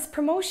want this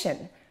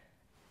promotion.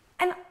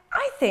 And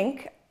I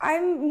think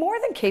I'm more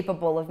than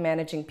capable of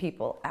managing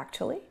people,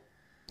 actually.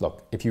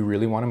 Look, if you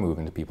really want to move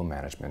into people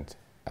management,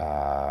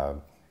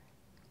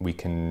 we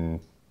can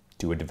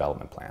do a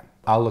development plan.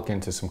 I'll look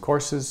into some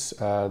courses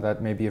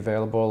that may be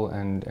available,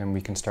 and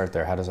we can start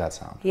there. How does that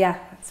sound? Yeah,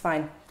 that's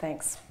fine.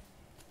 Thanks.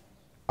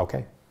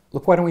 Okay.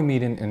 Look, why don't we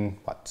meet in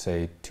what,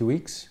 say 2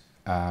 weeks?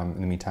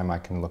 In the meantime, I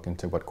can look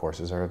into what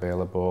courses are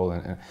available,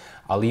 and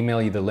I'll email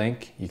you the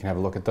link. You can have a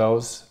look at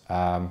those. We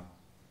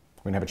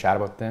can have a chat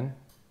about it then.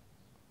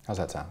 How's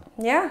that sound?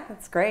 Yeah,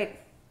 that's great.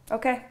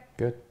 Okay.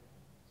 Good.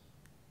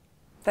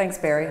 Thanks,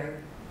 Barry.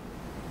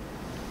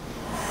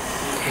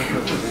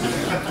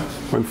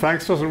 When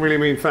thanks doesn't really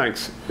mean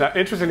thanks. Now,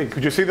 interestingly,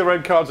 could you see the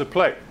red cards at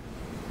play?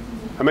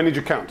 How many did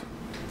you count?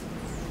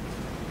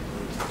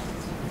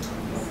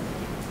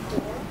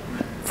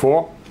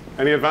 4.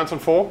 Any advance on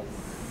 4?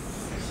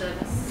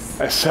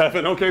 7.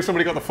 7. Okay,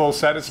 somebody got the full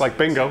set. It's like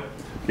bingo.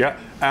 Yeah.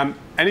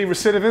 Any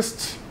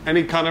recidivists?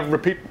 Any kind of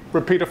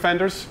repeat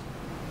offenders?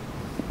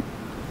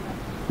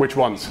 Which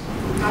ones?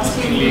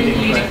 Asking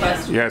leading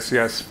questions.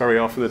 Yes. Very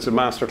often it's a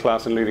master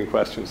class in leading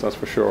questions. That's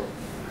for sure.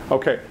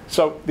 Okay.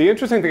 So the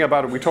interesting thing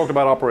about it, we talked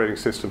about operating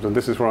systems, and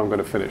this is where I'm going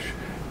to finish,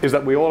 is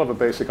that we all have a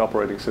basic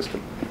operating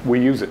system.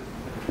 We use it,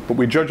 but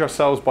we judge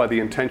ourselves by the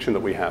intention that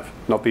we have,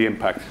 not the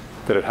impact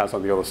that it has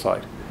on the other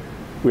side.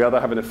 We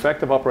either have an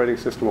effective operating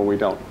system or we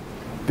don't.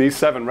 These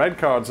 7 red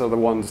cards are the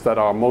ones that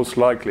are most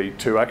likely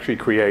to actually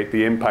create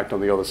the impact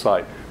on the other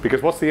side.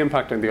 Because what's the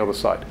impact on the other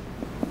side?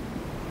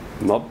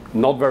 Not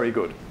very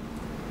good.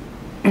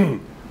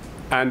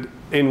 And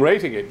in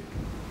rating it,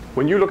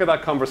 when you look at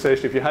that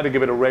conversation, if you had to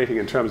give it a rating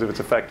in terms of its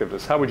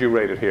effectiveness, how would you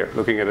rate it here,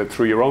 looking at it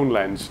through your own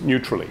lens,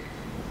 neutrally?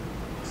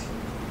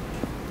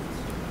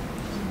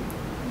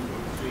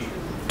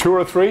 2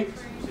 or 3?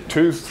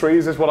 2s,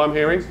 3s is what I'm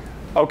hearing?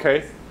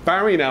 Okay.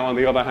 Barry now, on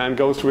the other hand,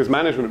 goes to his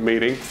management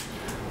meeting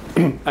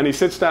and he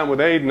sits down with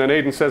Aidan, and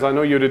Aidan says, I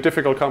know you had a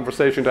difficult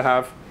conversation to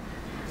have.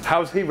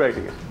 How's he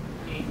rating it?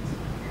 8.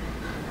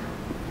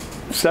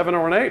 7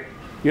 or an 8?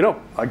 You know,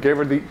 I gave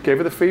her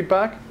the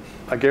feedback,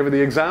 I gave her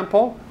the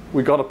example,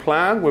 we got a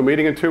plan, we're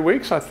meeting in 2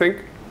 weeks, I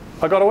think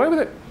I got away with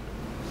it.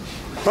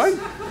 Right?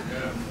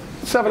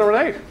 7 or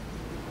an 8.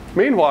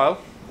 Meanwhile,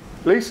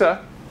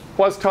 Lisa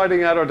was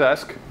tidying at her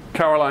desk.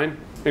 Karoline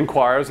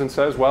inquires and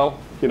says, well,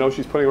 you know,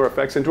 she's putting her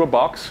effects into a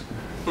box.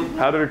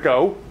 How did it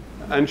go?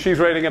 And she's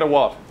rating it a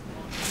what?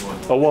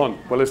 A 1.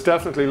 Well, it's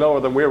definitely lower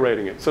than we're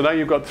rating it. So now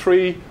you've got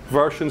 3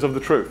 versions of the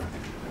truth.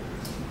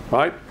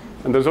 Right?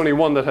 And there's only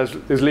one that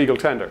is legal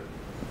tender.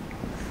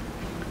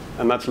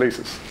 And that's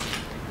Lisa's.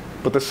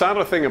 But the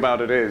sadder thing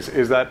about it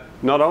is that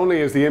not only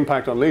is the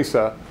impact on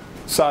Lisa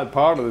sad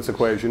part of this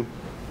equation,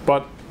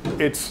 but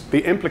it's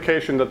the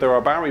implication that there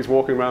are Barrys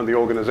walking around the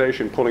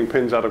organization pulling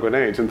pins out of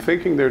grenades and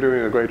thinking they're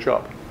doing a great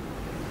job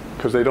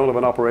because they don't have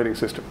an operating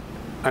system.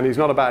 And he's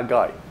not a bad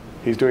guy.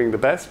 He's doing the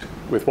best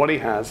with what he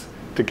has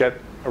to get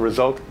a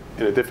result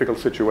in a difficult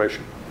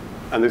situation.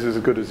 And this is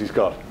as good as he's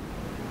got.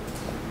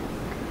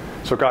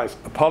 So guys,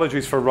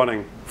 apologies for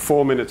running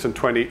 4 minutes and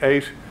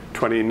 28,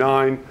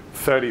 29,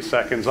 30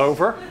 seconds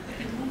over,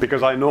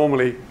 because I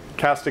normally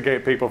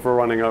castigate people for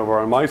running over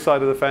on my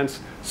side of the fence,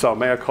 so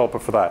mea culpa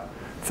for that.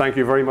 Thank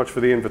you very much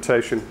for the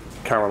invitation,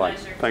 Karoline.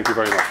 Thank you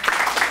very much.